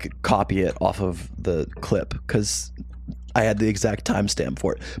could like copy it off of the clip because I had the exact timestamp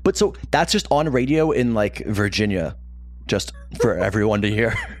for it. But so that's just on radio in like Virginia, just for everyone to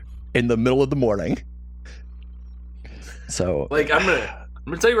hear in the middle of the morning. So Like I'm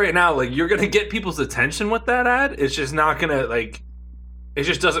gonna tell you right now, like you're gonna get people's attention with that ad. It's just not gonna like it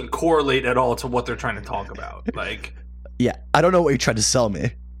just doesn't correlate at all to what they're trying to talk about. Like yeah, I don't know what you're trying to sell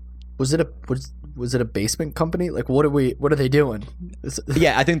me. Was it a basement company? Like what are they doing? Is it,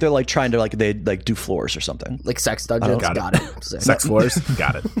 Yeah, I think they're like trying to like they like do floors or something. like sex dungeons? Got it. Got it. Sick. Sex floors.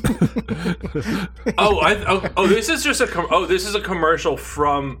 Got it. this is just this is a commercial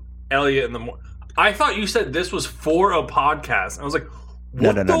from Elliot in the morning. I thought you said this was for a podcast. I was like, what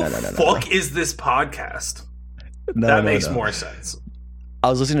No, the no. fuck is this podcast? No, That no, makes no. more sense. I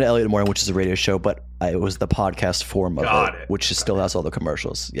was listening to Elliot in the Morning, which is a radio show, but it was the podcast form of Got it, it. which still has all the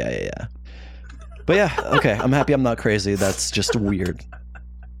commercials. Yeah. But yeah, okay. I'm happy I'm not crazy. That's just weird.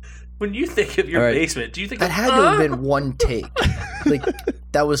 When you think of your All right. basement, do you think That had to have been one take. Like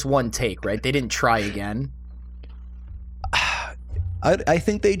that was one take, right? They didn't try again. I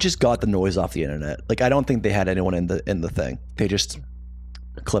think they just got the noise off the internet. Like I don't think they had anyone in the thing. They just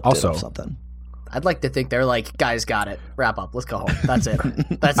clipped Also- it of something. I'd like to think they're like, guys, got it. Wrap up. Let's go home. That's it.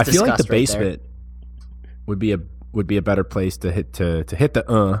 That's I feel like the disgust right there. basement would be a better place to hit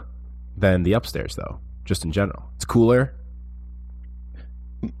the than the upstairs though. Just in general, it's cooler.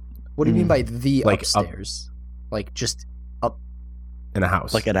 What do you mean by the Like, upstairs? Like just up? In a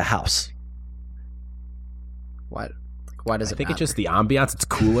house. Like at a house. Why does it I think matter? it's just the ambiance. It's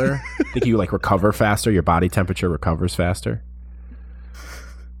cooler. I think you like recover faster. Your body temperature recovers faster.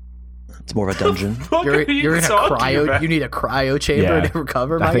 It's more of a dungeon. What You're are you in a talking cryo. about? You need a cryo chamber Yeah. to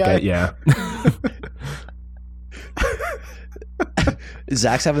recover, I my think guy. yeah.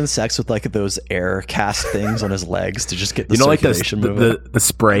 Zach's having sex with like those air cast things on his legs to just get the You know, like circulation moving. the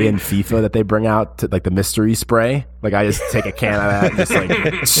spray in FIFA that they bring out, to, like the mystery spray. Like I just take a can of that, and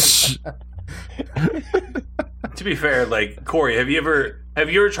just like. To be fair, like Corey, have you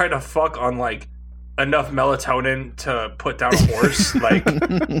ever tried to fuck on like enough melatonin to put down a horse? Like,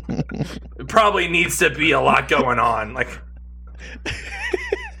 it probably needs to be a lot going on. Like,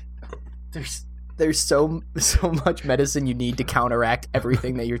 There's so much medicine you need to counteract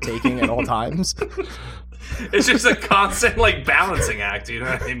everything that you're taking at all times. it's just a constant like balancing act. You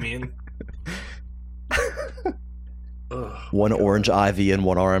know what I mean? Ugh. One orange IV in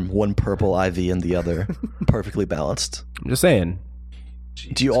one arm, one purple IV in the other, perfectly balanced. I'm just saying.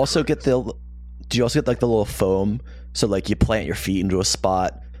 Do you also get like the little foam? So like you plant your feet into a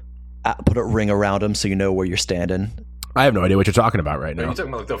spot, put a ring around them so you know where you're standing. I have no idea what you're talking about right Are now. you talking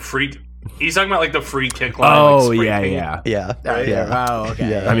about like the free? He's talking about like the free kick line. Oh like, spray yeah, paint. yeah. Yeah, Right, yeah. Oh, okay.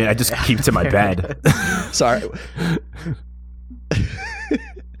 Yeah. I mean, I just keep to my bed. Sorry.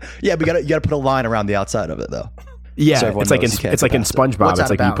 Yeah, but you gotta put a line around the outside of it though. Yeah, So everyone it's like knows you can't it's like in pass it. SpongeBob. What's It's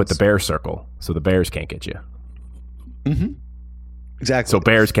out of like you put the bounds? bear circle, so the bears can't get you. Mm-hmm. Exactly. So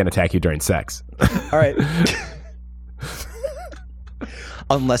bears can't attack you during sex. All right.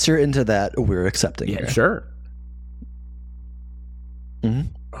 Unless you're into that, we're accepting. Yeah, here. sure. Mm-hmm.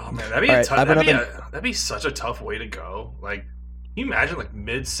 Oh man, that'd be All a right, tough, I have that'd be such a tough way to go. Like, can you imagine like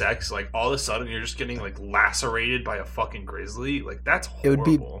mid-sex, like all of a sudden you're just getting like lacerated by a fucking grizzly? Like that's It horrible. would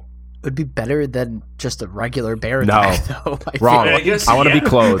be- It would be better than just a regular bear No. attack, though. I feel Wrong. I like. guess- I want to yeah. be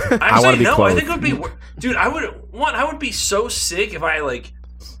clothed. I Actually, want to be no. clothed. I think it would be, dude. I would be so sick if I like,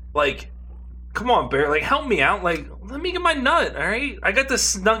 come on, bear, like help me out. Like, let me get my nut. All right, I got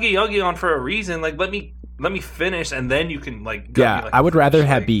this snuggy uggy on for a reason. Like, let me finish, and then you can like. Go Yeah, me, like, I would rather finish,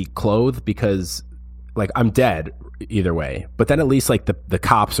 have like- be clothed because, like, I'm dead either way. But then at least like the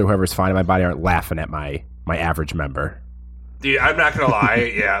cops or whoever's finding my body aren't laughing at my average member. Dude, I'm not gonna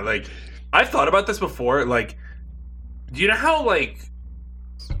lie. Yeah, like I've thought about this before. Like, do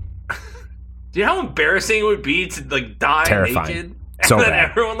you know how embarrassing it would be to like die Terrifying. naked, and So then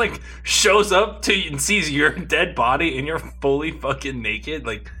bad. everyone like shows up to you and sees your dead body and you're fully fucking naked?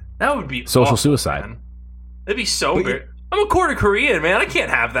 Like that would be Social awful, suicide. man. That'd be so weird. I'm a quarter Korean, man. I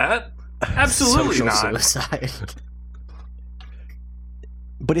can't have that. Absolutely Social not. suicide.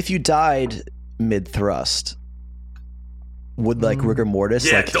 But if you died mid thrust, would like rigor mortis?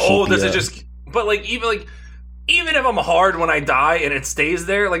 Yeah. Like, Oh, keep does you- it just? But even if I'm hard when I die and it stays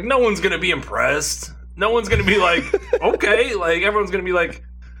there, like no one's gonna be impressed. No one's gonna be like, okay. Like everyone's gonna be like,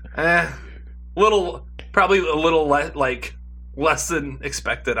 probably a little less than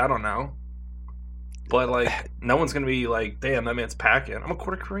expected. I don't know. But like, no one's gonna be like, damn, that man's packing. I'm a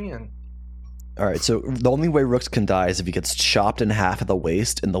quarter Korean. All right, so the only way Rooks can die is if he gets chopped in half at the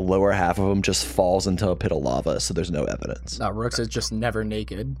waist and the lower half of him just falls into a pit of lava, so there's no evidence. No, Rooks is just never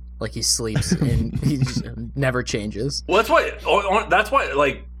naked. Like he sleeps and he just never changes. Well, that's why.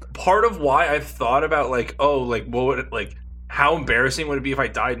 Like, part of why I've thought about like, oh, like what would it, like how embarrassing would it be if I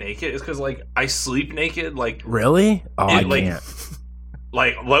died naked? Is because like I sleep naked. Like Really? Oh, I like, can't.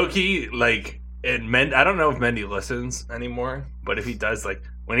 like Loki, like and Mend. I don't know if Mendy listens anymore, but if he does, like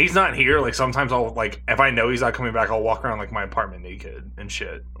when he's not here, like sometimes I'll like if I know he's not coming back, I'll walk around like my apartment naked and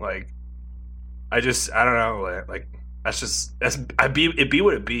shit. Like I don't know, like it'd be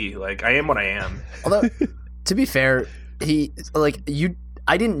what it be. Like I am what I am. Although, to be fair,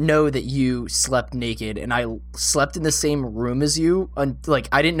 I didn't know that you slept naked, and I slept in the same room as you. I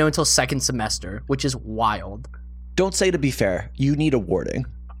didn't know until second semester, which is wild. Don't say to be fair. You need a warning.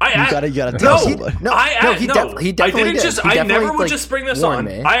 I You gotta tell no, somebody. No, he definitely I didn't did. He I definitely, never would just bring this warned on.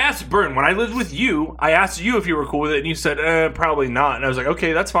 me. I asked Byrne when I lived with you. I asked you if you were cool with it, and you said probably not. And I was like,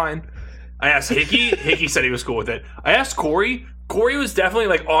 okay, that's fine. I asked Hickey. Hickey said he was cool with it. I asked Corey. Corey was definitely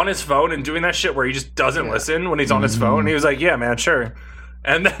like on his phone and doing that shit where he just doesn't listen when he's on his phone. And he was like, yeah, man, sure.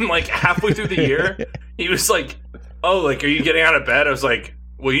 And then like halfway through the year, he was like, oh, like, are you getting out of bed? I was like,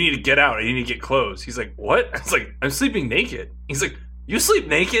 well, you need to get out. You need to get clothes. He's like, what? I was like, I'm sleeping naked. He's like, you sleep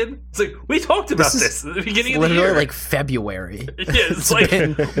naked? It's like, we talked about this at the beginning of the Literally year. like February. Yeah, it's like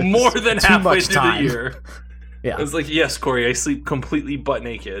been more than too halfway much through time. the year. Yeah. I was like, yes, Corey, I sleep completely butt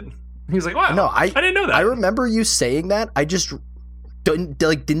naked. He was like, wow, No, I didn't know that. I remember you saying that. I just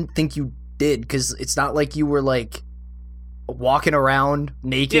didn't think you did because it's not like you were like walking around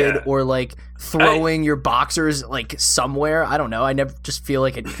naked Yeah. or like throwing your boxers like somewhere. I don't know. I never just feel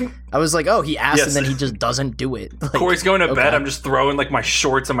like it. I was like, oh, he asked Yes. and then he just doesn't do it. Like, Corey's going to okay. bed. I'm just throwing like my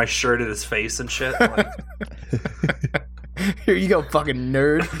shorts and my shirt at his face and shit. Like, Here you go, fucking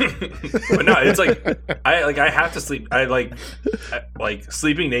nerd. but no, it's like I have to sleep. I like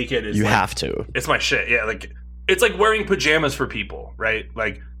sleeping naked is You like, have to. It's my shit. Yeah, like it's like wearing pajamas for people, right?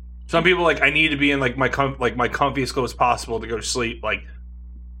 Like some people like I need to be in like my comfiest clothes possible to go to sleep. Like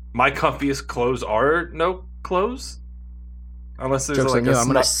my comfiest clothes are no clothes, unless there's Joke's like on you. a I'm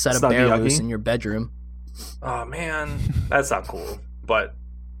gonna snug- set a snuggy bear uggy. loose in your bedroom. Oh man, that's not cool. But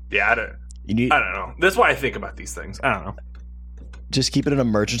yeah, I don't know. That's why I think about these things. I don't know. Just keep it an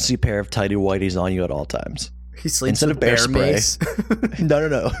emergency pair of tidy whities on you at all times. He sleeps Instead with of bear spray. mace.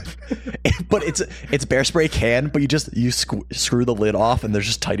 No. But it's bear spray can, but you screw the lid off, and there's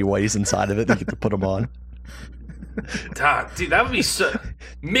just tidy whities inside of it that you get to put them on. Dude, that would be so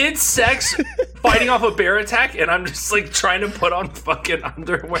mid-sex fighting off a bear attack, and I'm just like trying to put on fucking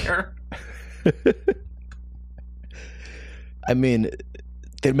underwear. I mean,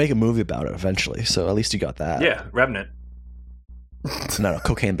 they'd make a movie about it eventually, so at least you got that. Yeah, Revenant. No,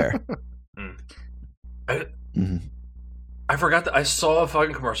 Cocaine Bear. I forgot that I saw a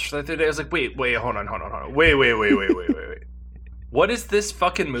fucking commercial for that the other day. I was like, wait, hold on. Wait. What is this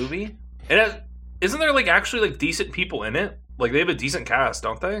fucking movie? Isn't there like actually like decent people in it? Like they have a decent cast,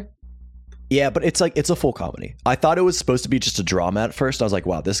 don't they? Yeah, but it's a full comedy. I thought it was supposed to be just a drama at first. I was like,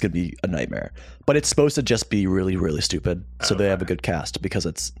 wow, this could be a nightmare. But it's supposed to just be really, really stupid. So they have a good cast because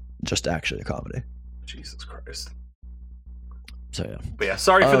it's just actually a comedy. Jesus Christ. So yeah. But yeah,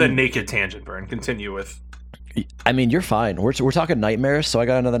 sorry for the naked tangent, Vern. Continue with. I mean, you're fine. We're talking nightmares, so I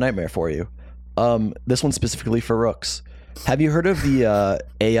got another nightmare for you. This one specifically for Rooks. Have you heard of the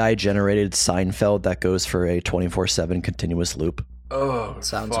AI-generated Seinfeld that goes for a 24/7 continuous loop? Oh,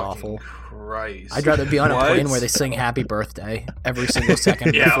 Sounds fucking awful. Christ. I'd rather be on a What? plane where they sing "Happy Birthday" every single second.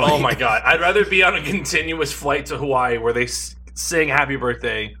 of the Yeah, flight. oh my god. I'd rather be on a continuous flight to Hawaii where they sing Happy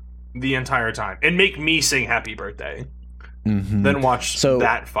Birthday the entire time and make me sing Happy Birthday than watch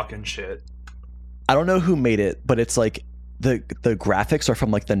that fucking shit. I don't know who made it, but it's like the graphics are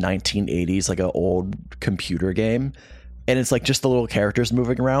from like the 1980s, like an old computer game. And it's like just the little characters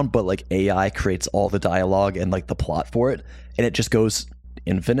moving around, but like AI creates all the dialogue and like the plot for it. And it just goes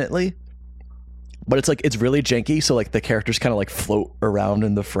infinitely. But it's like, it's really janky. So like the characters kind of like float around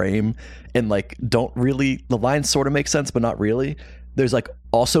in the frame and like don't really, the lines sort of make sense, but not really. There's like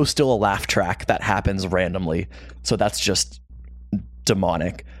also still a laugh track that happens randomly. So that's just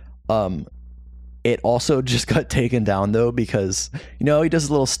demonic. It also just got taken down though, because you know, he does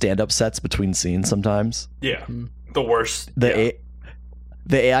little stand-up sets between scenes sometimes. Yeah. The worst. The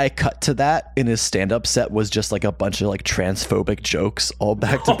AI cut to that in his stand-up set was just like a bunch of like transphobic jokes all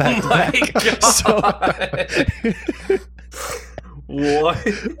back to back to back. What?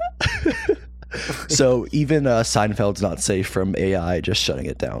 So even Seinfeld's not safe from AI just shutting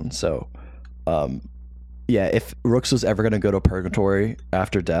it down. So yeah, if Rooks was ever going to go to purgatory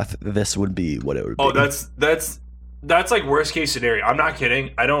after death, this would be what it would be. Oh, that's like worst case scenario. I'm not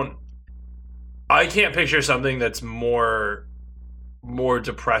kidding. I can't picture something that's more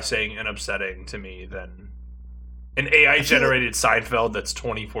depressing and upsetting to me than an AI generated Seinfeld that's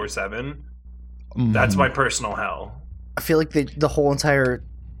 24/7. That's my personal hell. I feel like the whole entire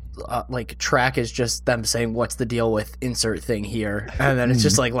like track is just them saying what's the deal with insert thing here, and then it's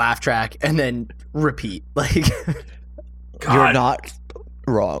just like laugh track and then repeat. Like God. You're not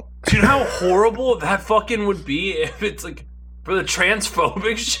wrong. Do you know how horrible that fucking would be if it's like for the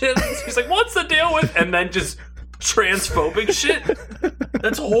transphobic shit? He's like, what's the deal with, and then just transphobic shit?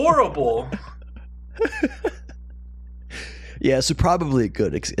 That's horrible. Yeah, so probably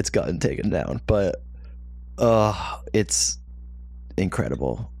good it's gotten taken down, but it's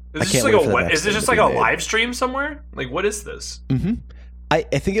incredible. Is this just like a live stream somewhere? Like, what is this? I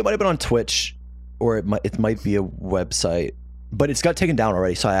think it might have been on Twitch, or it might be a website, but it's got taken down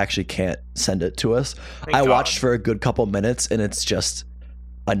already, so I actually can't send it to us. I watched for a good couple minutes, and it's just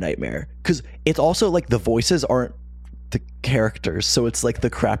a nightmare. Because it's also like the voices aren't the characters, so it's like the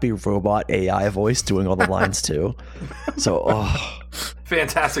crappy robot AI voice doing all the lines too. So,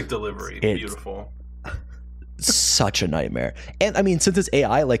 fantastic delivery, beautiful. Such a nightmare. And I mean, since it's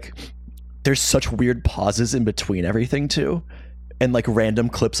AI, like there's such weird pauses in between everything too, and like random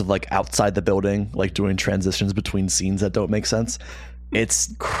clips of like outside the building, like doing transitions between scenes that don't make sense.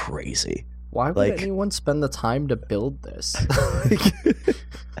 It's crazy. Why would Like- anyone spend the time to build this?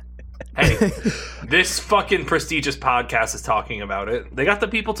 Hey, this fucking prestigious podcast is talking about it. They got the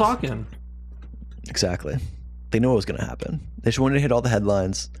people talking. Exactly. They knew what was going to happen. They just wanted to hit all the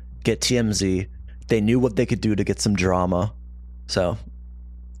headlines, get TMZ. They knew what they could do to get some drama. So,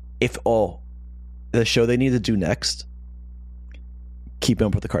 the show they need to do next, Keeping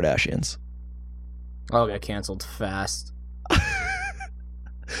Up with the Kardashians. Oh, got canceled fast.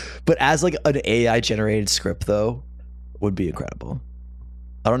 But as like an AI generated script though, would be incredible.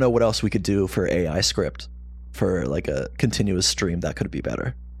 I don't know what else we could do for AI script for like a continuous stream that could be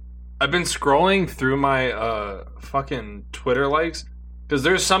better. I've been scrolling through my fucking Twitter likes because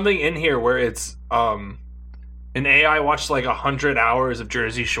there's something in here where it's an AI watched like 100 hours of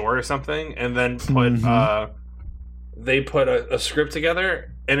Jersey Shore or something, and then put they put a script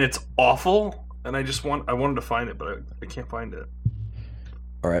together, and it's awful. And I wanted to find it, but I can't find it.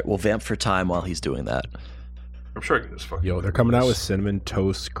 All right, we'll vamp for time while he's doing that. I'm sure I can just fucking. Yo, they're coming out with Cinnamon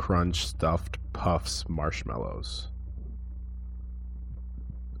Toast Crunch Stuffed Puffs Marshmallows.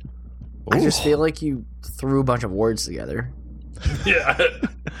 I just feel like you threw a bunch of words together. Yeah,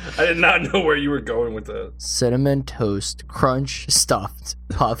 I did not know where you were going with that. Cinnamon Toast Crunch Stuffed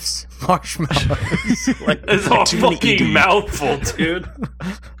Puffs Marshmallows. Like, It's all fucking mouthful, dude.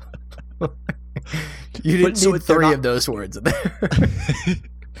 you didn't so need they're 3 not- of those words in there.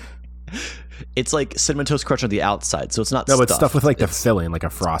 It's like Cinnamon Toast Crunch on the outside, so it's not No, but stuffed. stuff with like the It's- filling, like a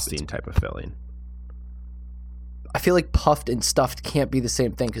frosting type of filling. I feel like puffed and stuffed can't be the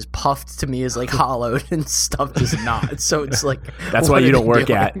same thing because puffed to me is like hollowed and stuffed is not. So it's like That's why what you are don't they work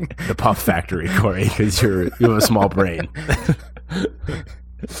doing? at the Puff Factory, Corey, because you have a small brain.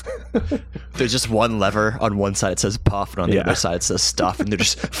 There's just one lever on one side it says puff, and on the Yeah. other side it says stuff, and they're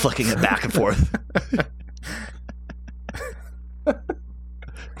just flicking it back and forth.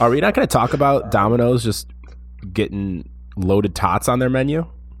 Are we not going to talk about Domino's just getting loaded tots on their menu?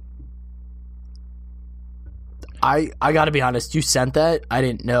 I gotta be honest, you sent that. I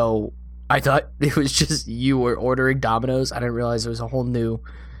didn't know. I thought it was just you were ordering Domino's. I didn't realize there was a whole new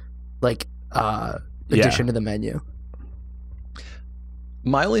addition to the menu.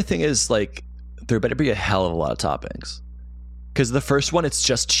 My only thing is, like, there better be a hell of a lot of toppings. Because the first one, it's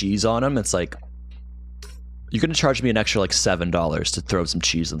just cheese on them. It's like, you're going to charge me an extra, like, $7 to throw some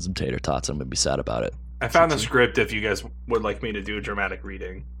cheese and some tater tots. I'm going to be sad about it. I found the script if you guys would like me to do a dramatic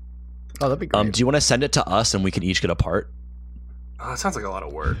reading. Oh, that'd be great. Do you want to send it to us and we can each get a part? Oh, that sounds like a lot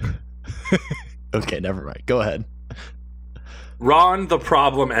of work. Okay, never mind. Go ahead. Ron, the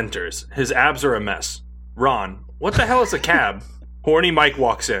problem, enters. His abs are a mess. Ron, what the hell is a cab? Horny Mike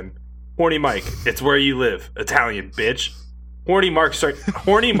walks in. Horny Mike, it's where you live. Italian, bitch. Horny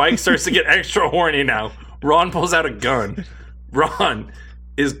Mike starts to get extra horny now. Ron pulls out a gun. Ron,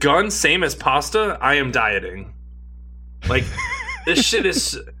 is gun same as pasta? I am dieting. Like, this shit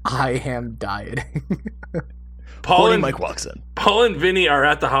is... I am dieting. Horny Mike walks in. Paul and Vinny are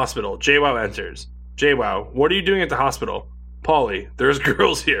at the hospital. JWoww enters. JWoww, what are you doing at the hospital? Paulie, there's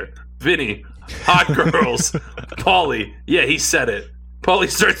girls here. Vinny, hot girls. Paulie, yeah, he said it. Paulie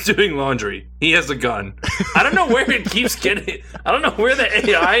starts doing laundry. He has a gun. I don't know where it keeps getting... I don't know where the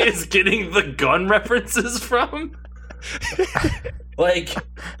AI is getting the gun references from. Like...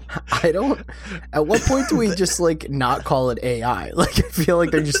 I don't. At what point do we just like not call it AI? Like I feel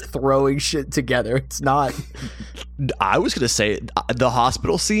like they're just throwing shit together. It's not. I was going to say, the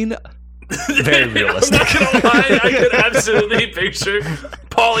hospital scene, very realistic. I'm not gonna lie, I could absolutely picture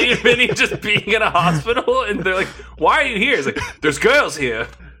Paulie and Vinny just being in a hospital, and they're like, "Why are you here?" It's like, "There's girls here."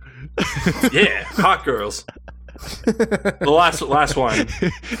 Yeah, hot girls. The last one.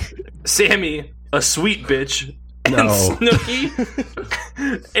 Sammy, a sweet bitch, and No. Snooki,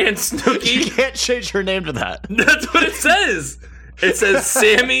 and You Snooki. can't change her name to that. That's what it says. It says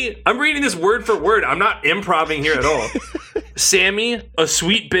Sammy. I'm reading this word for word. I'm not improvising here at all. Sammy, a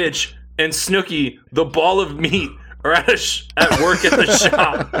sweet bitch, and Snooki, the ball of meat, are at work at the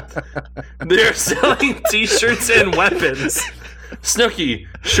shop. They're selling t-shirts and weapons. Snooki,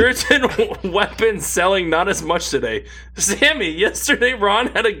 shirts and weapons selling not as much today. Sammy, yesterday Ron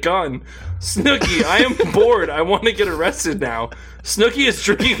had a gun. Snooki, I am bored. I want to get arrested now. Snooki is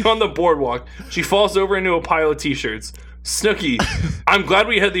drinking on the boardwalk. She falls over into a pile of t-shirts. Snooki, I'm glad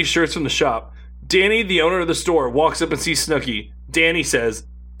we had these shirts from the shop. Danny, the owner of the store, walks up and sees Snooki. Danny says,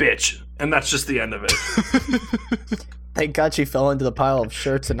 "Bitch." And that's just the end of it. Thank God she fell into the pile of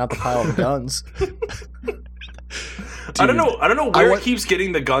shirts and not the pile of guns. I don't know where it keeps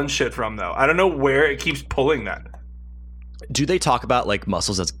getting the gun shit from, though. I don't know where it keeps pulling that. Do they talk about, like,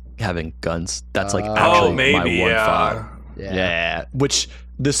 muscles as having guns? That's, like, Oh, actually maybe, my one yeah. thought. Yeah. Yeah, which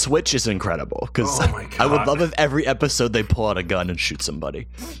the switch is incredible because Oh my I would God. love if every episode they pull out a gun and shoot somebody.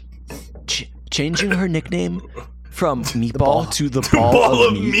 Changing her nickname From meatball to the Ball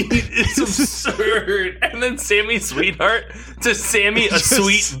of meat is absurd. And then Sammy Sweetheart to Sammy a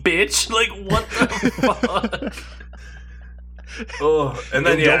sweet bitch. Like, what the fuck? Oh, and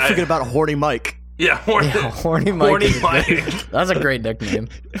then Don't forget about Horny Mike. Yeah, Horny Mike. Horny Mike. That's a great nickname.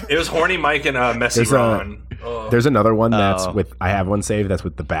 It was Horny Mike and Messy Ron. There's another one that's with. I have one saved that's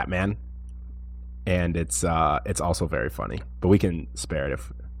with the Batman, and it's also very funny. But we can spare it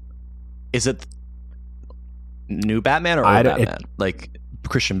if. Is it new Batman or old Batman? Like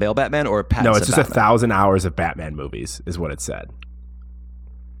Christian Bale Batman or Pattinson? No, it's just Batman? 1,000 hours of Batman movies is what it said.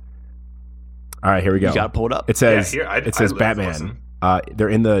 All right, here we go. You got to pull it up. It says it says Batman. They're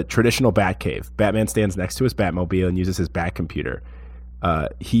in the traditional Batcave. Batman stands next to his Batmobile and uses his Bat computer.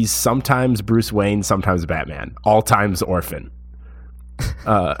 He's sometimes Bruce Wayne, sometimes Batman. All times orphan.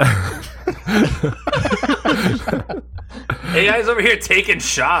 AI's over here taking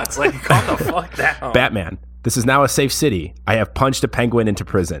shots. Like, calm the fuck down. Batman. This is now a safe city. I have punched a penguin into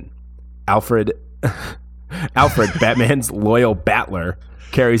prison. Alfred, Batman's loyal battler,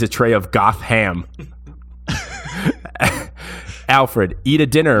 carries a tray of goth ham. Alfred, eat a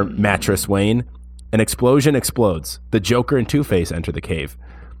dinner mattress, Wayne. An explosion explodes. The Joker and Two-Face enter the cave.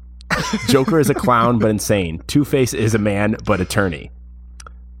 Joker is a clown but insane. Two-Face is a man but attorney.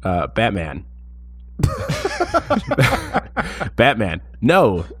 Batman. Batman.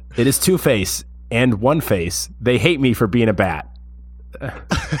 No, it is Two-Face and One-Face. They hate me for being a bat.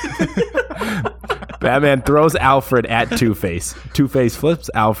 Batman throws Alfred at Two-Face. Two-Face flips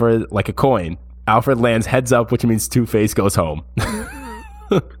Alfred like a coin. Alfred lands heads up, which means Two-Face goes home.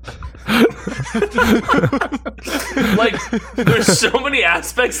 Like, there's so many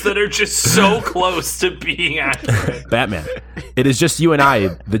aspects that are just so close to being accurate. Batman. It is just you and I,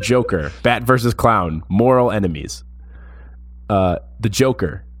 the Joker. Bat versus clown. Moral enemies. The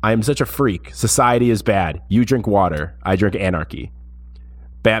Joker. I am such a freak. Society is bad. You drink water. I drink anarchy.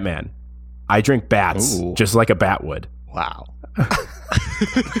 Batman. I drink bats, just like a bat would. Wow.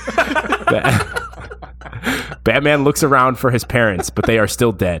 Batman looks around for his parents, but they are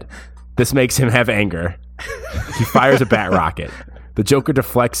still dead. This makes him have anger. He fires a bat rocket. The Joker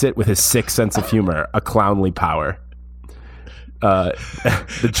deflects it with his sick sense of humor, a clownly power.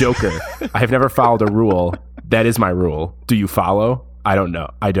 The Joker. I have never followed a rule. That is my rule. Do you follow? I don't know.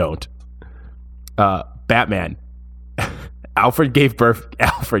 I don't. Batman. Alfred give birth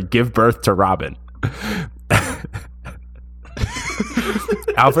to Robin.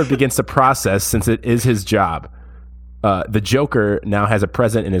 Alfred begins to process since it is his job. The Joker now has a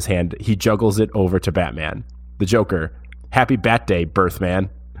present in his hand. He juggles it over to Batman. The Joker. Happy Bat Day, Birthman.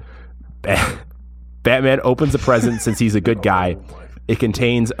 Batman opens a present since he's a good guy. It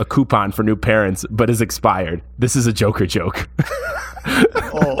contains a coupon for new parents, but is expired. This is a Joker joke.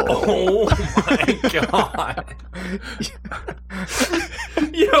 Oh my god.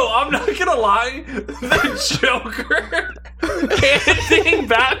 Yo, I'm not gonna lie. The Joker handing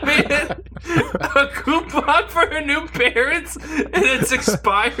Batman a coupon for her new parents and it's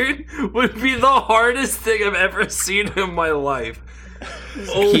expired would be the hardest thing I've ever seen in my life.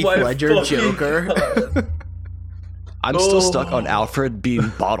 Oh Heath my Ledger fucking Joker. God. I'm still stuck on Alfred being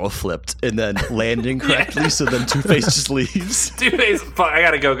bottle flipped and then landing correctly, so then Two-Face just leaves. Two-Face, fuck, I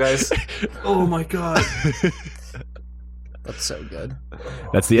gotta go, guys. Oh my god. That's so good.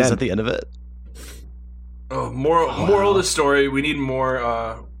 That's the Is end. that the end of it? Oh, moral of the story: we need more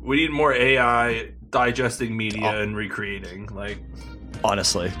AI digesting media and recreating. Like,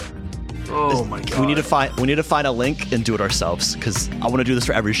 Honestly. oh my god, We need to find a link and do it ourselves, because I want to do this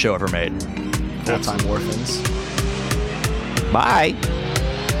for every show ever made. Full-time orphans. Bye.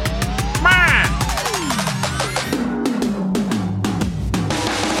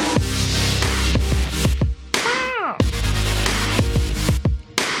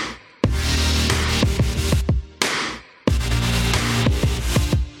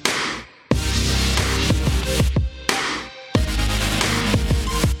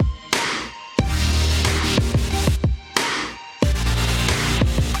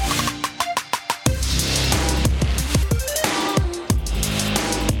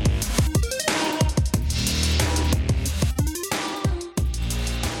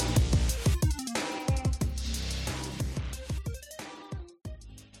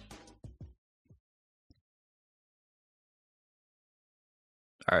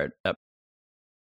 All right.